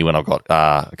my money when I've got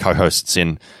co-hosts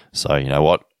in. So you know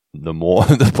what? All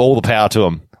the power to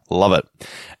them. Love it.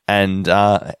 And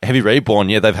Heavy Reborn,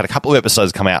 yeah, they've had a couple of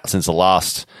episodes come out since the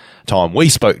last time we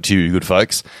spoke to you, good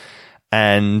folks.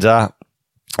 And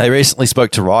they recently spoke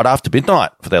to Right After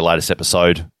Midnight for their latest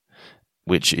episode,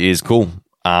 which is cool.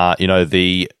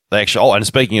 They actually. Oh, and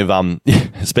speaking of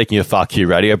Far Q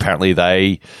Radio, apparently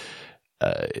they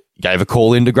gave a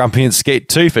call into Grumpy and Skeet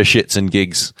too for shits and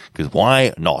gigs, because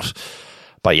why not?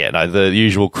 But yeah, no, the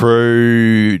usual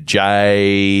crew,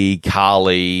 Jay,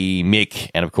 Carly, Mick,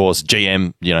 and of course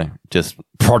GM, just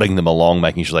prodding them along,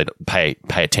 making sure they pay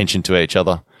attention to each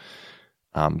other.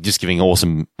 Just giving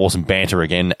awesome banter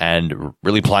again, and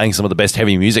really playing some of the best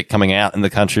heavy music coming out in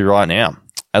the country right now,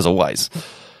 as always.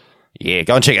 Yeah,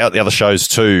 go and check out the other shows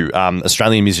too.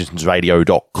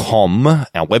 AustralianMusiciansRadio.com,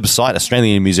 our website,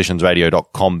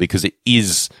 AustralianMusiciansRadio.com, because it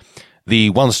is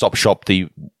the one-stop shop, the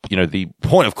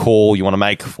point of call you want to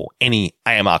make for any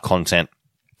AMR content,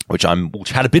 which we'll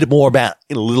chat a bit more about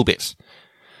in a little bit.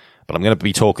 But I'm going to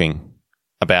be talking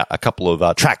about a couple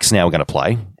of tracks now we're going to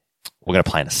play. We're going to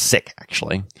play in a sec,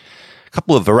 actually. A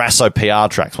couple of Verasso PR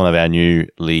tracks, one of our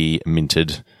newly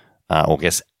minted,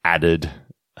 added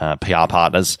PR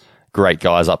partners. Great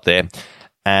guys up there.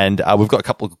 And we've got a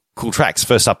couple of cool tracks.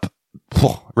 First up,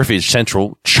 Riffage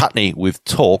Central, Chutney with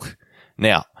Talk.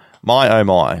 Now, my oh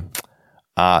my,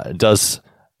 does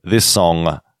this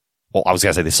song, well, I was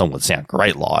going to say this song would sound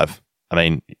great live. I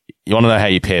mean, you want to know how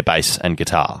you pair bass and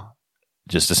guitar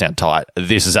just to sound tight?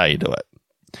 This is how you do it.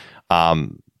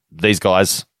 These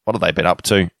guys, what have they been up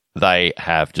to? They're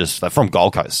from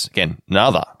Gold Coast. Again,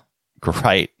 another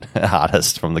great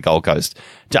artist from the Gold Coast,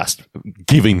 just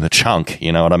giving the chunk,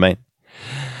 you know what I mean?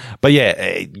 But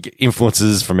yeah,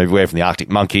 influences from everywhere, from the Arctic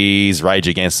Monkeys, Rage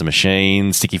Against the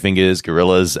Machine, Sticky Fingers,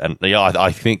 Gorillaz, and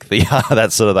I think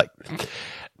that sort of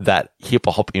that hip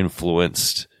hop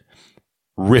influenced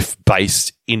riff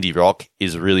based indie rock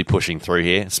is really pushing through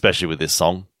here, especially with this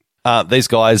song. These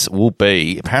guys will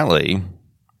be apparently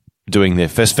doing their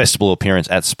first festival appearance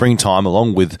at Springtime,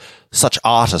 along with such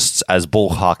artists as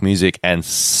Ballpark Music and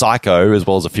Psycho, as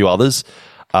well as a few others.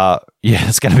 Yeah,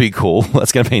 it's going to be cool.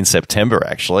 That's going to be in September,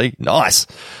 actually. Nice.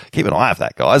 Keep an eye out for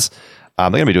that, guys. They're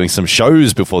going to be doing some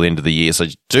shows before the end of the year, so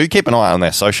do keep an eye on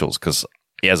their socials because,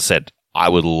 as I said, I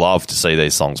would love to see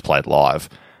these songs played live.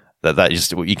 That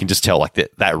just, you can just tell like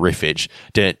that riffage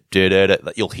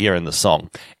that you'll hear in the song.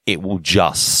 It will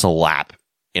just slap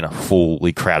in a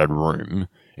fully crowded room,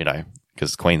 you know,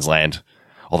 because Queensland,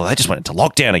 although they just went into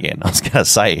lockdown again. I was going to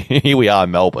say, here we are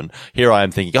in Melbourne. Here I am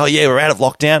thinking, oh yeah, we're out of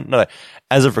lockdown. No,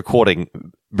 as of recording,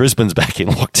 Brisbane's back in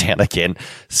lockdown again.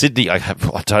 Sydney, we're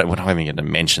not even going to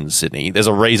mention Sydney. There's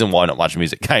a reason why not much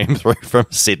music came through from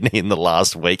Sydney in the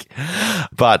last week.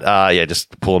 But, yeah,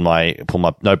 just not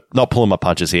pulling my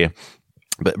punches here.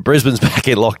 But Brisbane's back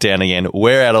in lockdown again.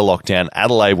 We're out of lockdown.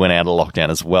 Adelaide went out of lockdown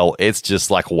as well. It's just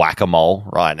like whack-a-mole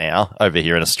right now over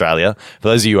here in Australia. For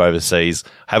those of you overseas,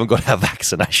 haven't got our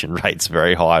vaccination rates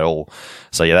very high at all.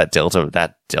 So yeah, that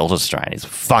Delta strain is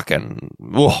fucking,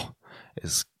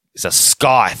 it's a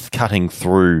scythe cutting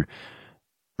through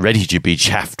ready to be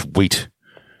chaffed wheat,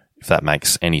 if that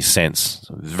makes any sense.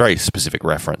 Very specific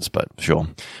reference, but sure.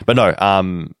 But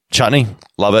no, chutney,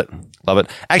 love it. Love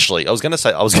it. Actually, I was going to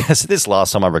say this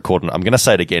last time I recorded. I'm going to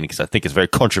say it again because I think it's very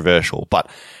controversial. But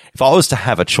if I was to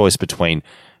have a choice between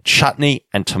chutney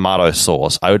and tomato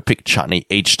sauce, I would pick chutney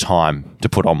each time to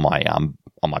put on my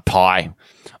pie,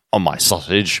 on my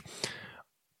sausage,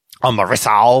 on my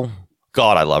rissole.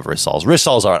 God, I love rissoles.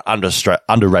 Rissoles are an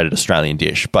underrated Australian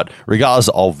dish. But regardless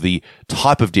of the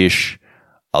type of dish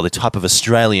or the type of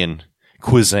Australian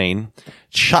cuisine,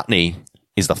 chutney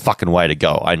is the fucking way to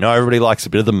go. I know everybody likes a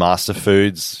bit of the master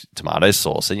foods, tomato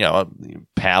sauce, and, you know,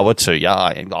 power to you.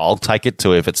 I'll take it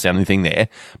too if it's the only thing there.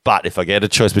 But if I get a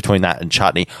choice between that and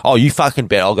chutney, oh, you fucking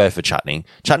bet I'll go for chutney.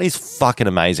 Chutney's fucking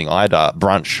amazing. I had a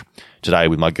brunch today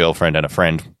with my girlfriend and a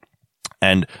friend,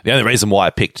 and the only reason why I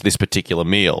picked this particular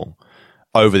meal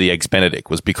over the Eggs Benedict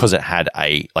was because it had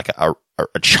a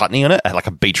chutney on it, like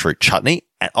a beetroot chutney,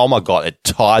 and oh my God, it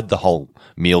tied the whole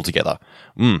meal together.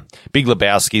 Big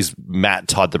Lebowski's Matt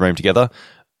tied the room together.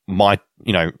 My,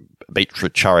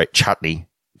 beetroot chutney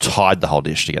tied the whole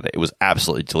dish together. It was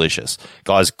absolutely delicious.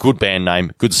 Guys, good band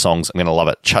name, good songs. I'm going to love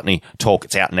it. Chutney Talk,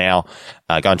 it's out now.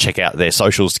 Go and check out their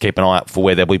socials to keep an eye out for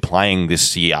where they'll be playing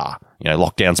this year.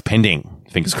 Lockdown's pending.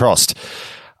 Fingers crossed.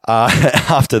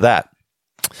 After that,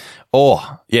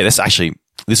 this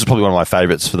is probably one of my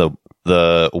favorites for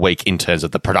the week in terms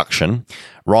of the production.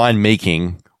 Ryan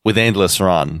Meeking with Endless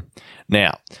Run.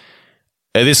 Now,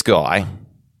 this guy,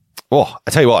 I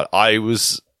tell you what, I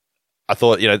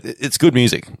thought, it's good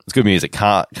music. It's good music.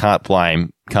 Can't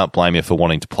blame you for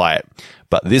wanting to play it.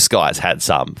 But this guy's had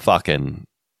some fucking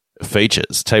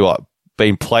features. Tell you what,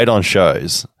 been played on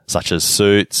shows such as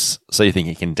Suits, So You Think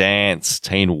You Can Dance,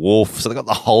 Teen Wolf. So they've got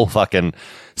the whole fucking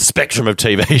spectrum of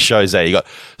TV shows there. You got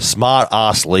smart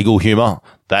ass legal humor.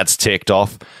 That's ticked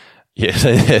off. Yeah,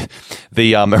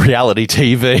 the reality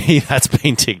TV, that's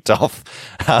been ticked off.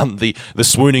 The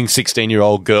swooning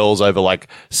 16-year-old girls over like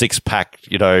 6-pack,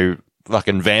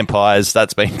 fucking vampires,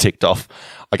 that's been ticked off.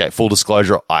 Okay, full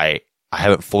disclosure, I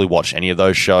haven't fully watched any of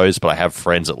those shows, but I have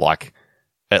friends that like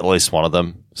at least one of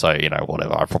them. So,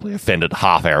 whatever. I probably offended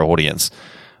half our audience.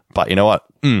 But you know what?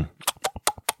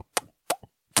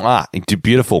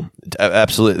 Beautiful.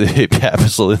 Absolutely,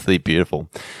 absolutely beautiful.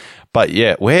 But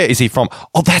yeah, where is he from?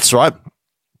 Oh, that's right.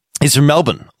 He's from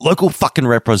Melbourne. Local fucking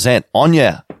represent.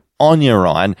 Anya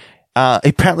Ryan.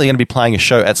 Apparently going to be playing a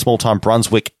show at Small Time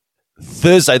Brunswick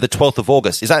Thursday, the 12th of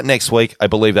August. Is that next week? I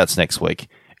believe that's next week.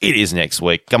 It is next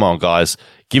week. Come on, guys.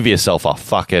 Do yourself a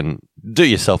fucking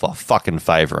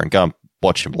favor and go and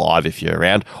watch him live if you're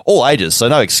around. All ages, so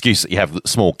no excuse that you have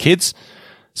small kids.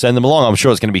 Send them along. I'm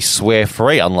sure it's going to be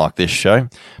swear-free, unlike this show.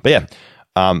 But yeah,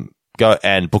 go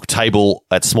and book a table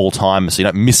at Small Time so you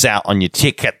don't miss out on your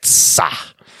tickets.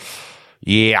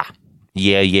 Yeah.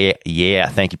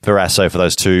 Thank you, Parasso, for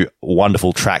those two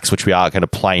wonderful tracks, which we are going to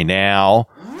play now.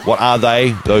 What are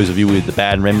they? Those of you with the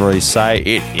bad memories say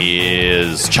it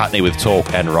is Chutney with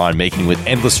Talk and Ryan Meeking with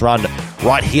Endless Run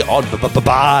right here on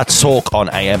Bar Talk on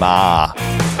AMR.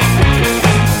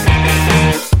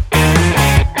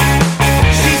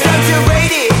 She's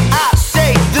underrated, I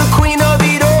say, the queen of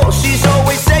it all. She's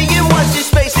always saying what's your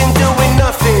space and doing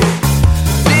nothing.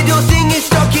 Little thing is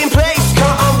stuck in place,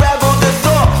 can't unravel the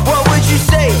thought. What would you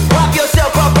say? Wipe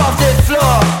yourself up off the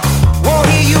floor. Won't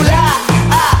hear you lie,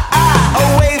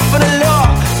 away from the law.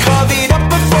 Carve it up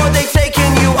before they taken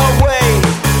you away.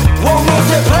 Won't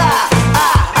multiply,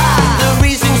 the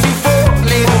reasons you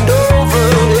falling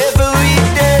over.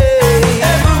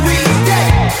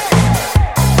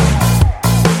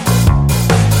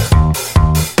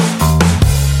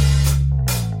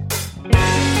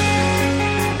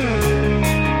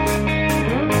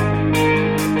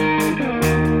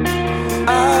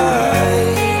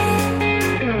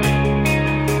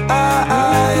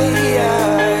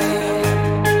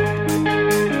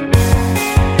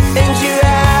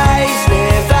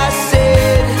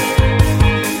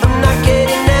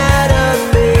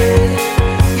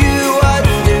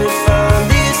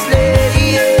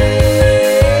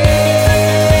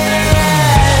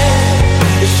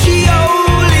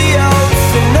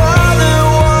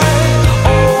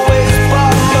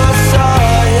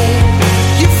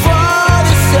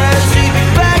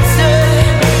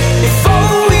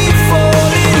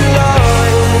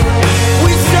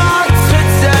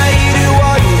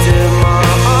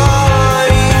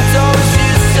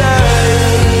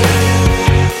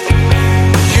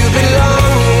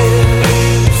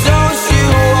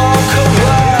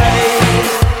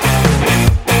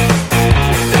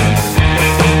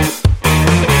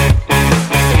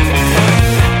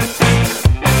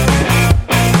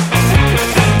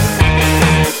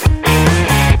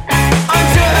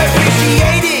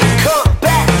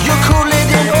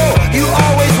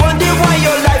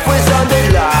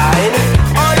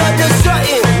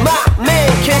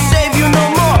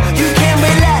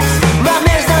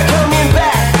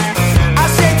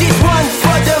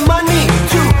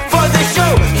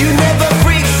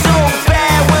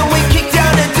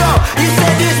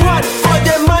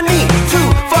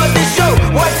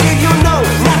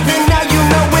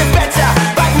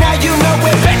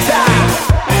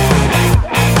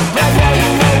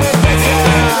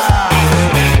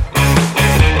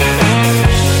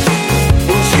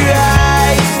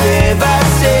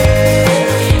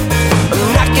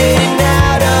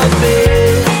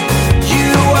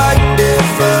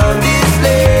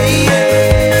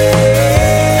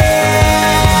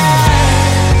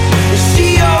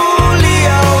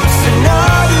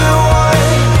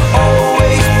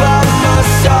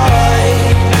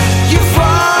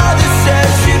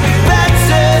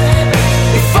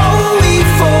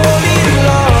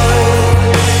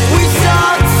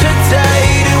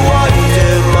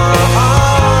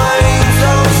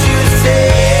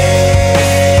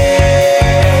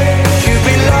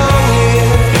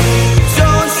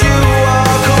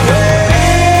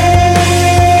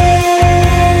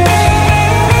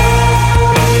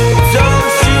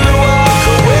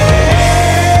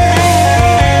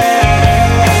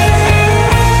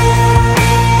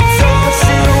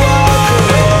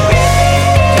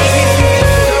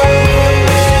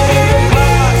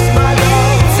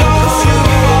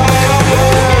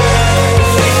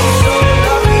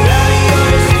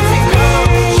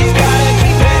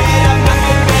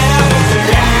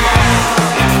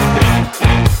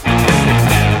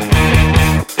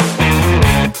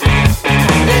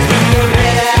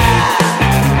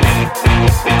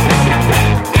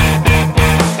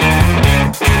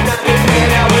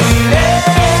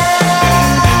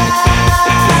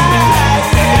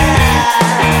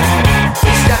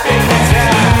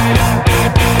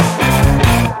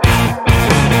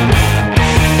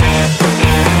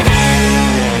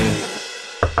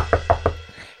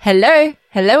 Hello?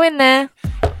 Hello in there?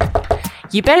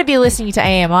 You better be listening to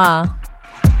AMR.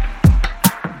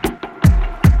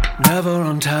 Never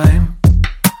on time,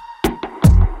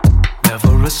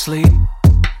 never asleep.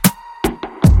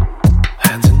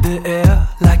 Hands in the air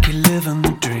like you live in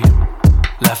the dream.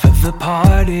 Laugh at the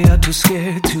party, are too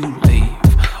scared to leave.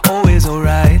 Always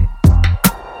alright,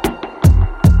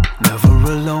 never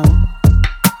alone.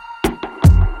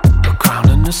 A crown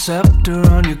and a scepter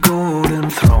on your golden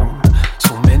throne.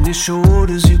 So many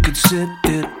shoulders you could sit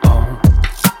it on.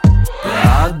 But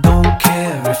I don't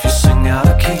care if you sing out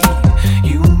of key.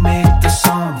 You make the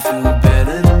song feel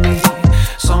better than me.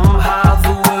 Somehow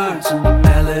the words and the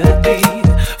melody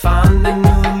find a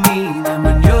new meaning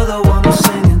when you're the one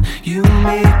singing. You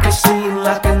make a scene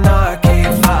like an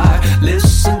arcade fire.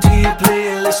 Listen to your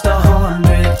playlist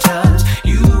 100 times.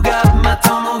 You got my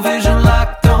tunnel vision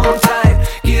locked on tight.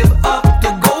 Give up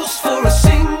the ghost for a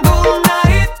single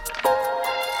night.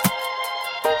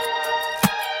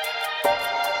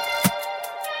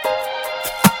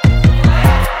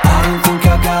 I don't think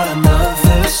I got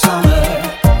another summer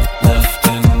left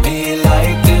in me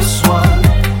like this one.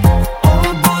 On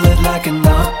a bullet like an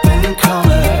up and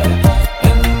comer,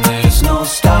 and there's no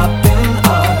stopping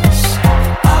us.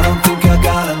 I don't think I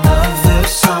got another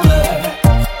summer.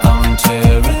 I'm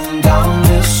tearing down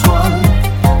this one.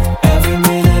 Every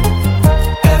minute,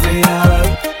 every hour,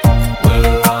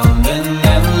 we're on an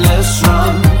endless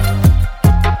run.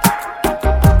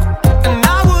 And I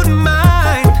wouldn't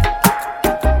mind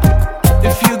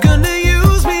if you're gonna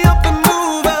use me up and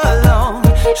move along.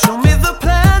 Show me the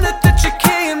planet that you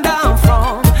came down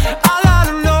from. I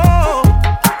gotta know.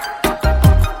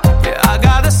 Yeah, I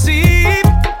gotta see.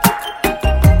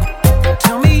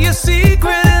 Tell me your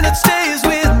secret and it stays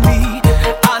with me.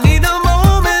 I need a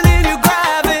moment in your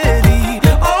gravity.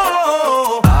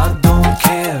 Oh, I don't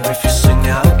care if you sing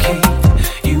out of key.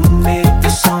 You make the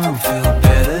song feel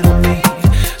better to me.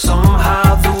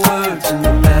 Somehow the words and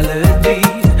the melody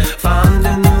find a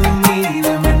new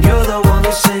meaning when you're the one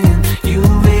who's singing. You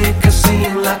make a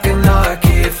scene like an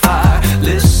arcade fire.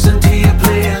 Listen to your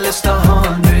playlist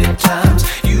 100 times.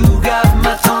 You got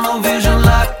my tunnel vision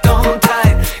locked on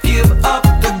tight. Give up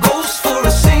the ghost for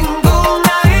a single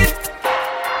night.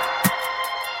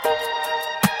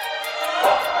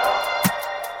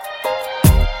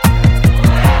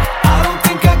 I don't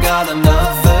think I got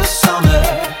another summer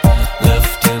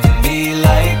left in me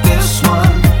like this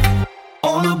one.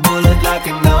 On a bullet like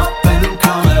an up and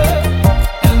comer,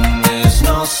 and there's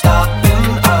no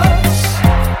stopping us.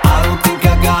 I don't think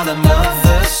I got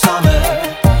another summer.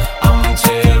 I'm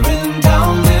tearing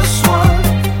down this one.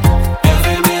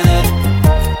 Every minute,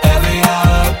 every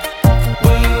hour,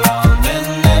 we're on an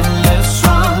endless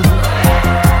run.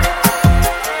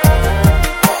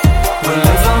 We're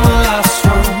living the last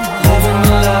one, living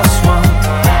the last one.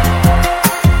 We're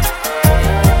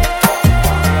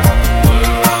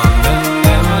on an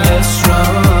endless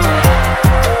run.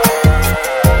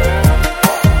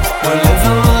 We're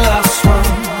living the last one,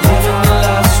 living the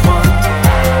last one.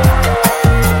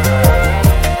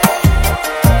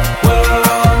 We're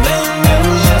on an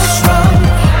endless run.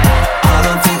 I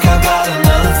don't think I got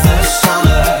another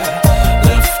summer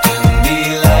left in me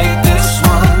like this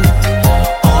one.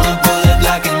 On a bullet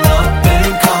like an up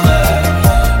and comer,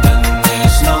 and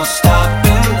there's no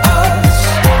stopping us.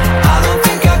 I don't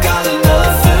think I got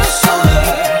another summer.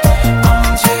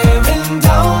 I'm tearing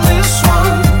down this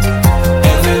one.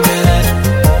 Every minute,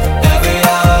 every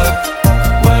hour,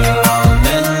 we're on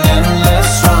an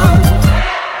endless run.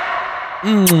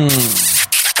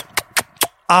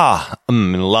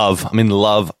 I'm in love. I'm in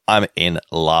love. I'm in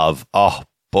love. Oh,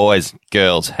 boys,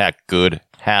 girls, how good.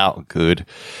 How good.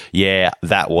 Yeah,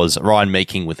 that was Ryan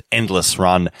Meeking with Endless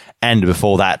Run. And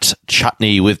before that,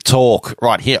 Chutney with Talk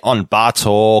right here on Bar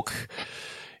Talk.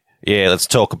 Yeah, let's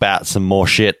talk about some more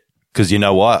shit. Because you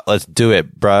know what? Let's do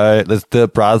it, bro. Let's do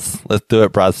it, bruz. Let's do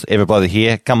it, bruz. Everybody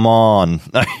here, come on.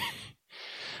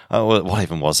 Oh, what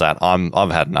even was that?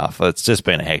 I've had enough. It's just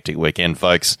been a hectic weekend,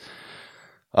 folks.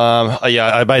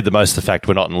 Yeah, I made the most of the fact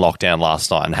we're not in lockdown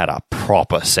last night and had a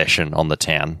proper session on the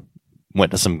town.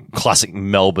 Went to some classic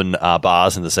Melbourne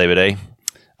bars in the CBD.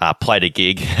 Played a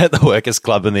gig at the Workers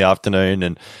Club in the afternoon,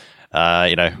 and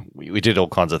you know, we did all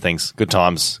kinds of things. Good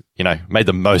times. You know, made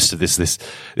the most of this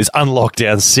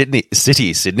unlockdown Sydney.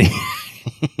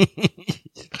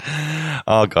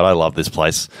 Oh God, I love this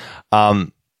place.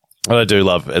 What I do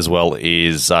love as well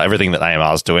is everything that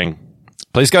AMR is doing.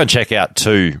 Please go and check out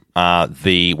too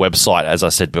the website, as I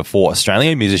said before,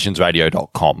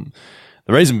 AustralianMusiciansRadio.com.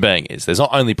 The reason being is there's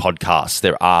not only podcasts,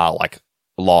 there are like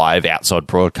live outside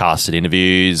broadcasted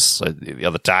interviews. So the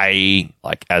other day,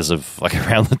 like as of like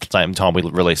around the same time we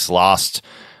released last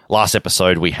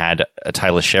episode, we had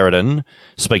Taylor Sheridan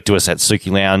speak to us at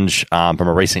Suki Lounge from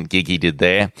a recent gig he did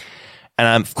there.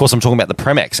 And of course, I'm talking about the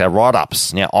Premex, our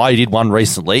write-ups. Now, I did one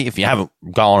recently. If you haven't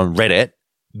gone and read it,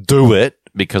 do it,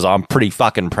 because I'm pretty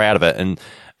fucking proud of it.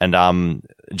 And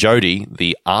Jody,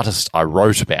 the artist I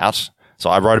wrote about, so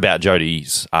I wrote about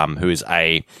Jody's, who is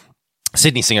a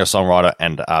Sydney singer-songwriter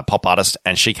and pop artist,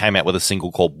 and she came out with a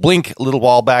single called Blink a little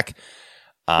while back.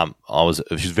 She was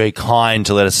very kind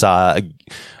to let us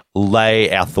lay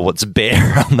our thoughts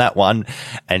bare on that one,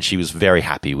 and she was very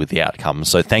happy with the outcome.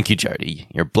 So thank you, Jody.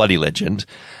 You're a bloody legend.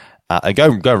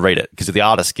 Go and read it, because if the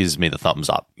artist gives me the thumbs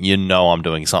up, you know I'm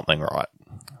doing something right.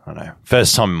 I don't know.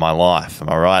 First time in my life, am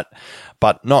I right?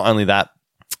 But not only that,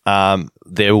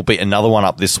 there will be another one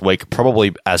up this week,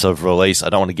 probably as of release. I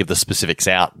don't want to give the specifics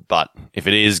out, but if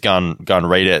it is, go and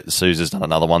read it. Suze's done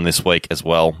another one this week as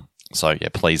well. So yeah,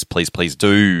 please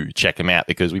do check them out,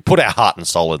 because we put our heart and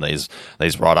soul in these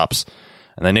write-ups,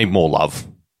 and they need more love.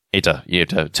 You have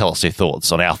to tell us your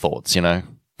thoughts on our thoughts, you know.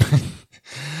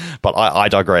 But I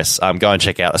digress. Go and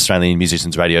check out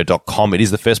AustralianMusiciansRadio.com. It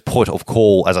is the first port of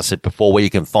call, as I said before, where you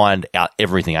can find out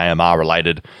everything AMR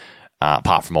related,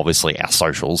 apart from obviously our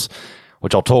socials,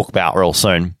 which I'll talk about real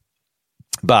soon.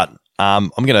 But I'm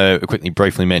going to quickly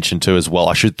briefly mention too as well.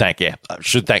 I should thank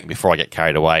before I get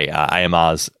carried away,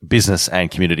 AMR's business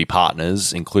and community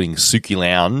partners, including Suki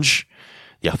Lounge,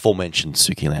 the aforementioned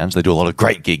Suki Lounge. They do a lot of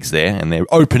great gigs there, and they're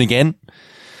open again.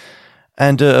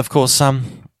 And of course,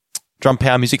 Drum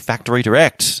Power Music Factory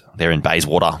Direct. They're in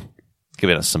Bayswater,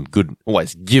 giving us some good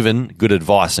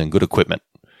advice and good equipment.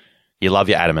 You love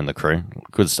your Adam and the crew.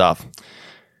 Good stuff.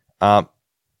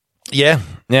 Yeah.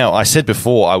 Now, I said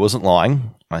before, I wasn't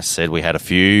lying. I said we had a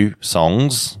few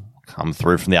songs come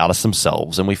through from the artists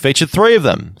themselves, and we featured 3 of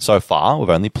them. So far, we've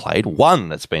only played 1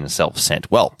 that's been self-sent.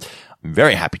 Well, I'm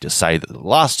very happy to say that the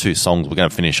last 2 songs we're going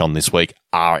to finish on this week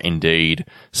are indeed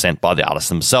sent by the artists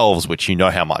themselves, which you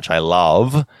know how much I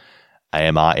love.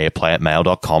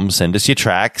 AMRairplay@mail.com. Send us your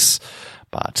tracks.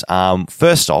 But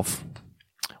first off,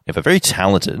 we have a very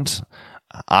talented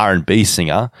R&B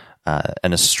singer,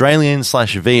 an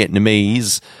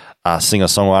Australian/Vietnamese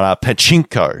singer-songwriter,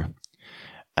 Pachinko,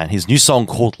 and his new song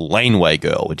called Laneway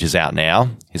Girl, which is out now.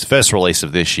 His first release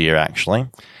of this year, actually.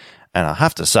 And I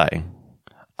have to say,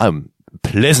 I'm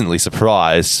pleasantly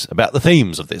surprised about the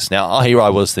themes of this. Now, here I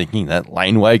was thinking that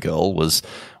Laneway Girl was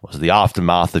the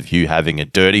aftermath of you having a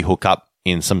dirty hookup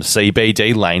in some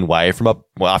CBD laneway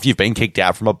after you've been kicked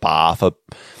out from a bar for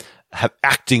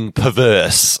acting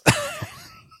perverse.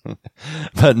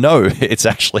 But no, it's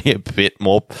actually a bit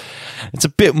more,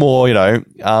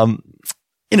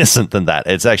 innocent than that.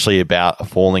 It's actually about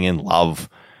falling in love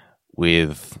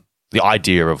with the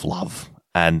idea of love.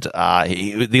 And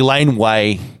the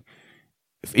laneway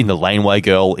in the Laneway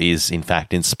Girl is in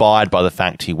fact inspired by the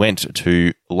fact he went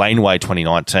to Laneway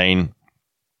 2019,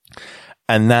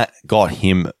 and that got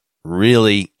him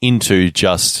really into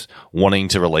just wanting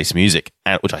to release music,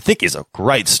 which I think is a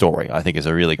great story. I think is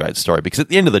a really great story, because at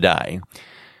the end of the day,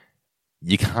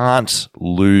 you can't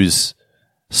lose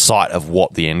sight of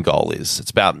what the end goal is. It's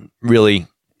about really,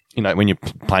 when you're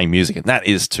playing music, and that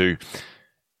is to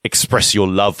express your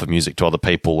love for music to other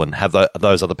people and have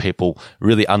those other people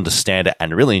really understand it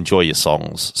and really enjoy your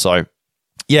songs. So,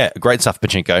 yeah, great stuff,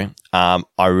 Pachinko.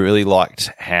 I really liked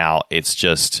how it's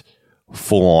just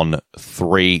full-on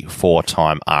 3-4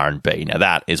 time R&B. Now,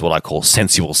 that is what I call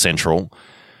sensual central.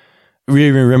 Really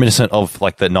reminiscent of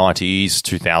like the 90s,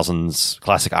 2000s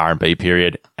classic R&B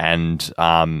period, and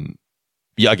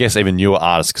I guess even newer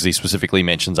artists, because he specifically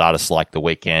mentions artists like The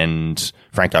Weeknd,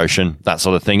 Frank Ocean, that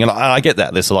sort of thing. And I get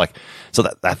that. There's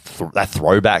that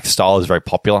throwback style is very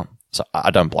popular. So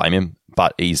I don't blame him,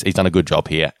 but he's done a good job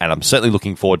here. And I'm certainly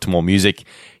looking forward to more music.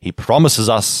 He promises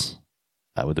us,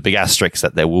 with the big asterisk,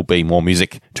 that there will be more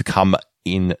music to come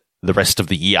in the rest of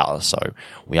the year. So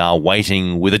we are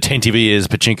waiting with attentive ears,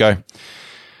 Pachinko.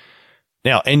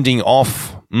 Now, ending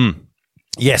off,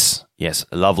 Yes,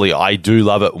 lovely. I do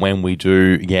love it when we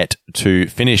do get to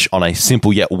finish on a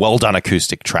simple yet well-done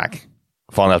acoustic track.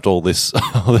 Finally, after all this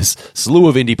slew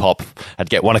of indie pop, I'd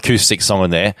get one acoustic song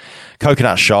in there.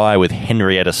 Coconut Shy with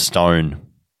Henrietta Stone.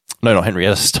 No, not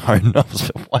Henrietta Stone.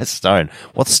 Why Stone?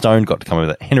 What's Stone got to come with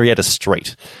it? Henrietta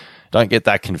Street. Don't get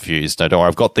that confused. No, don't worry.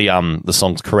 I've got the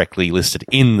songs correctly listed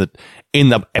in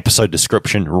the episode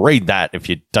description. Read that if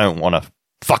you don't want to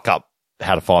fuck up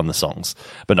how to find the songs.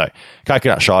 But no,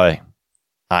 Coconut Shy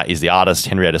is the artist.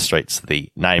 Henrietta Street's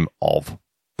the name of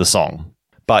the song.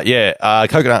 But yeah,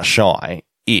 Coconut Shy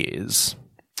is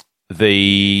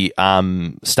the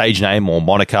stage name or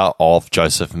moniker of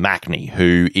Joseph Mackney,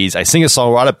 who is a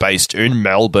singer-songwriter based in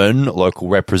Melbourne, local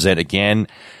represent again.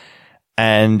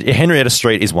 And Henrietta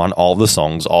Street is one of the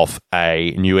songs off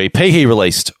a new EP he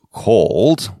released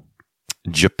called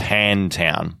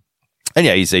Japantown. And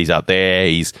yeah, he's up there.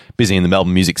 He's busy in the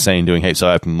Melbourne music scene doing heaps of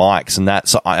open mics and that.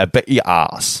 So I bet your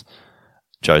ass,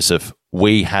 Joseph,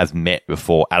 we have met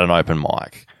before at an open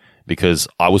mic because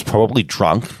I was probably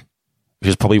drunk, which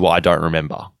is probably why I don't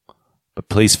remember. But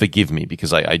please forgive me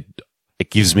because it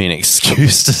gives me an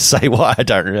excuse to say why I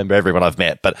don't remember everyone I've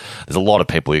met. But there's a lot of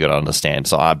people you got to understand.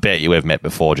 So I bet you have met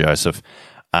before, Joseph.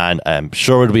 And I'm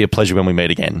sure it'll be a pleasure when we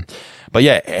meet again. But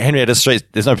yeah, Henrietta Street,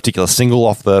 there's no particular single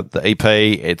off the EP.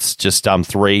 It's just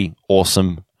 3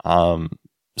 awesome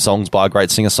songs by a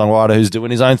great singer-songwriter who's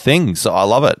doing his own thing. So I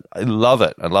love it. I love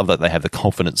it. I love that they have the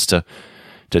confidence to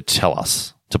tell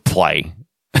us to play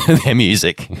their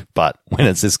music. But when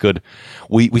it's this good,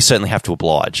 we certainly have to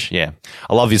oblige. Yeah.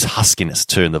 I love his huskiness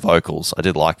too in the vocals. I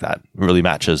did like that. It really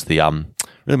matches the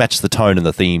tone and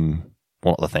the theme.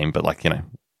 Well, not the theme, but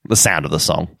the sound of the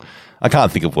song. I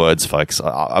can't think of words, folks.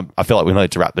 I feel like we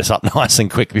need to wrap this up nice and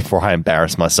quick before I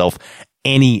embarrass myself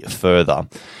any further.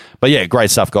 But yeah, great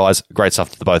stuff, guys. Great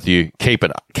stuff to the both of you. Keep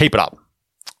it up.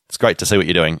 It's great to see what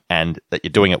you're doing and that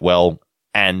you're doing it well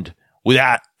and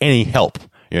without any help.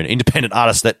 You're an independent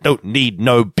artist that don't need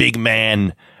no big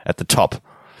man at the top.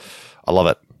 I love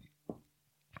it.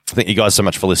 Thank you guys so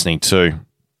much for listening too.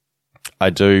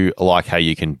 I do like how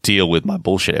you can deal with my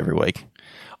bullshit every week.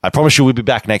 I promise you we'll be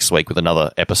back next week with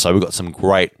another episode. We've got some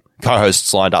great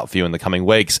co-hosts lined up for you in the coming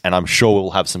weeks, and I'm sure we'll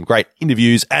have some great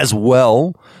interviews as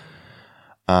well.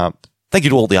 Thank you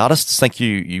to all the artists. Thank you,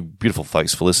 you beautiful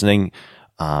folks, for listening.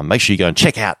 Make sure you go and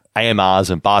check out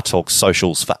AMR's and Bar Talk's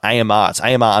socials for AMR. It's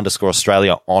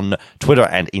AMR_Australia on Twitter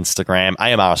and Instagram.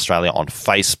 AMR Australia on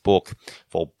Facebook.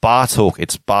 For Bar Talk,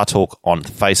 it's Bar Talk on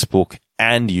Facebook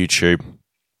and YouTube.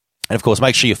 And of course,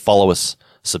 make sure you follow us,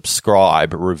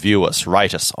 subscribe, review us,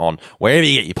 rate us on wherever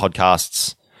you get your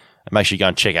podcasts. And make sure you go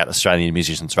and check out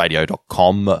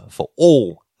AustralianMusiciansRadio.com for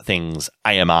all things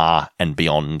AMR and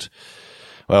beyond.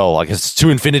 Well, I guess to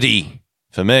infinity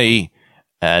for me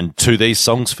and to these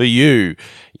songs for you.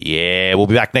 Yeah, we'll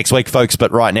be back next week, folks.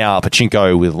 But right now,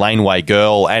 Pachinko with Laneway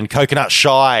Girl and Coconut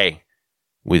Shy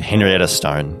with Henrietta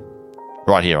Stone.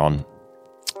 Right here on,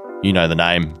 you know the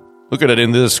name. Look at it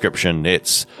in the description.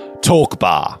 It's Talk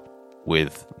Bar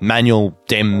with Manuel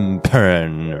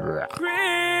Dempern.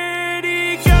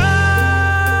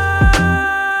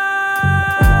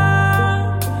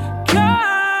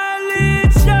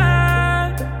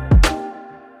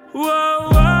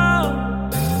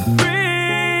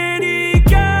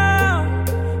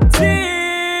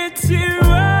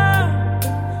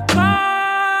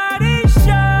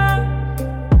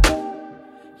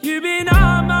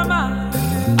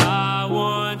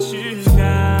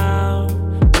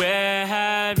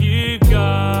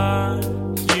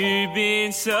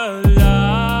 So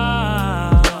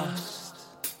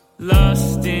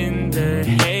lost in the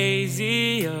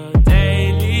hazy, your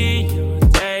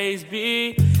days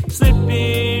be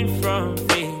slipping from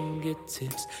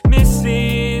fingertips,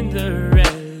 missing the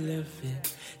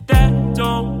relevant, that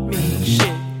don't mean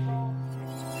shit.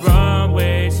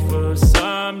 Runways for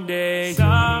someday,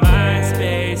 mind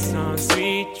space on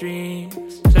sweet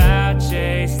dreams, cloud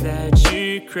chase that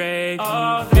you crave,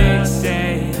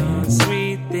 fixate on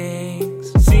sweet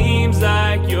things. Seems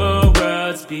like your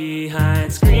world's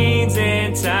behind screens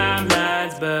and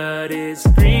timelines, but it's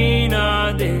green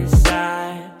on this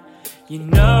side. You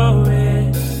know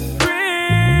it.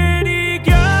 Pretty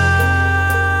girl,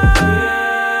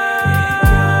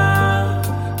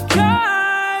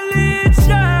 college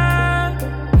child.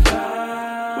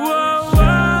 Whoa,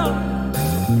 whoa.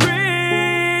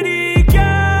 Pretty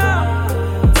girl,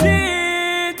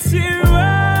 did to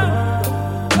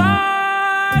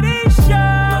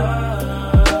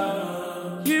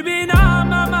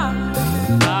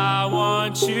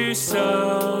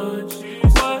so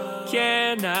what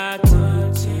can I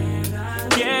do to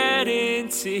get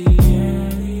into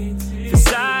you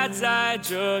besides hide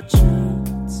your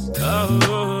truths?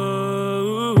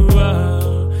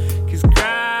 Cause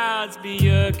crowds be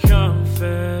your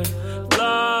comfort,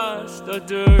 lost or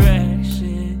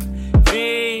direction,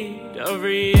 feed of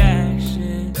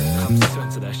reaction. I'm so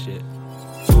into that shit.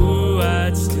 Ooh,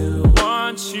 I'd still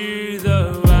want you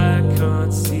though I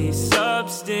can't see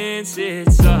substance.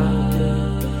 It's all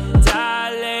good.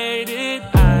 Dilated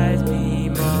eyes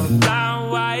beam on brown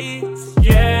whites.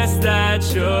 Yes,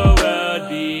 that's your world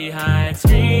behind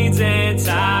screens and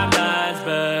timelines,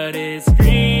 but it's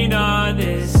green on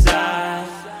this side.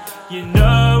 You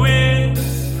know it.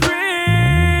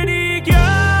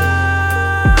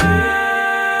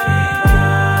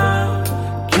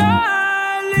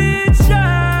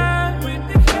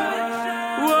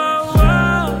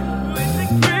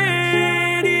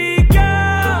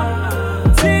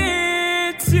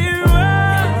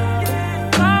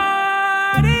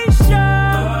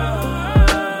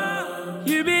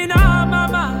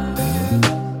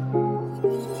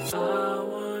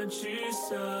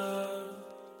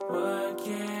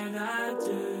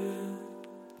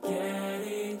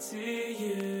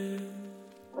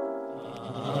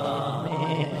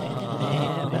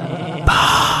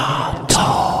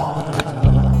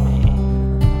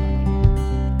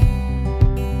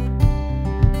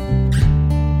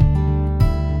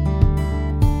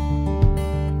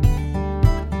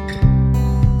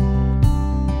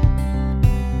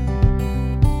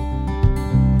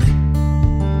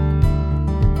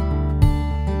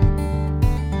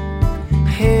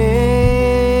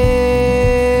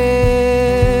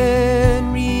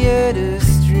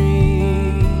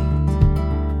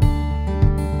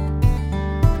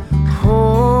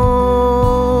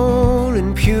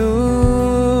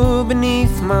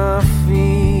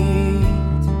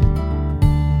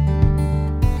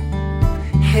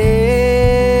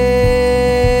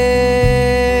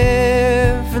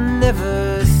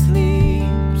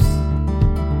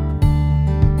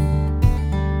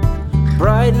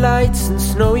 lights and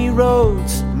snowy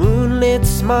roads, moonlit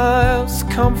smiles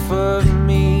comfort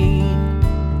me.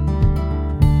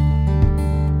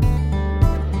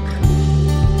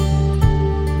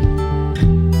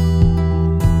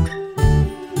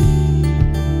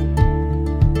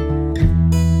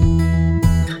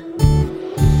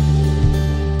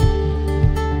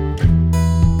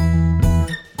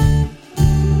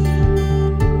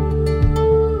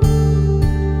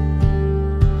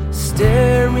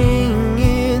 Staring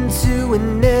into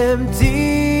an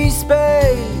empty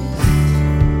space,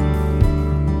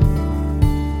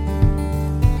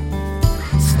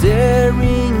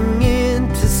 staring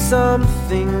into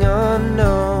something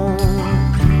unknown.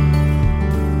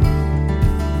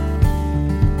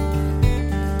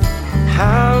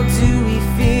 How do we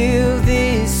feel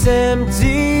this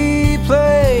empty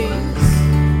place?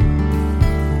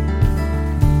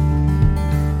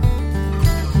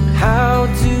 How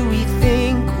do we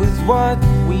think with what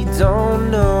we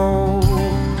don't know?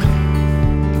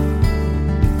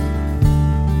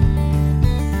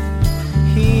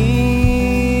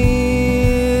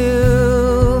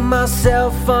 Heal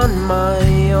myself on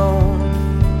my own,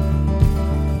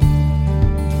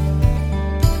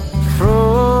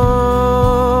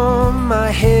 from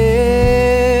my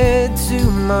head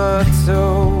to my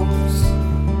toes.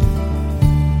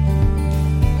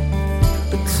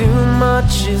 Too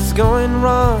much is going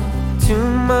wrong, too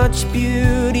much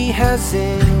beauty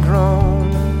hasn't grown.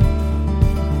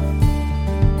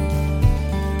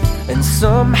 And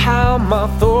somehow my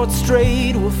thoughts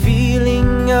strayed to a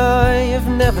feeling I have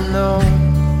never known.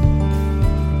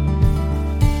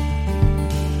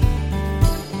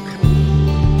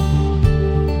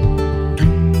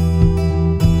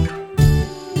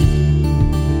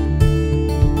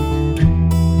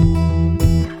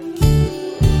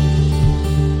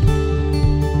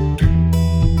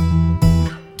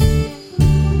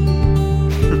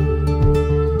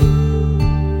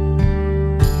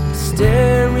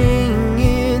 Staring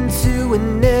into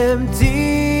an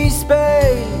empty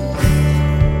space,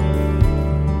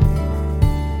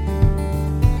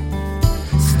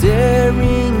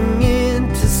 staring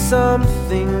into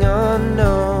something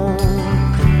unknown.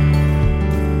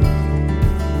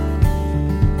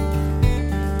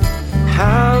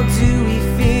 How do we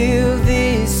feel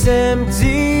this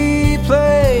empty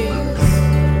place?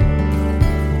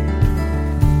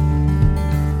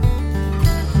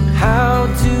 How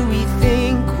do we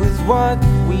think with what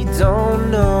we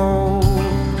don't know?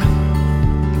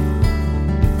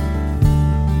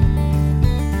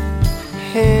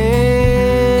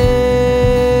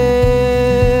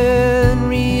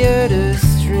 Henrietta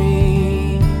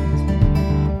Street,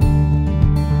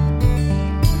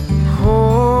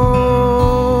 whole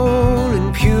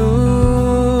and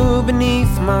pure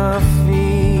beneath my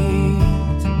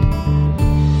feet.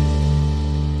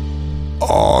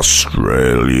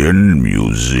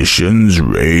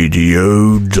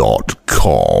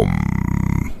 AustralianMusiciansRadio.com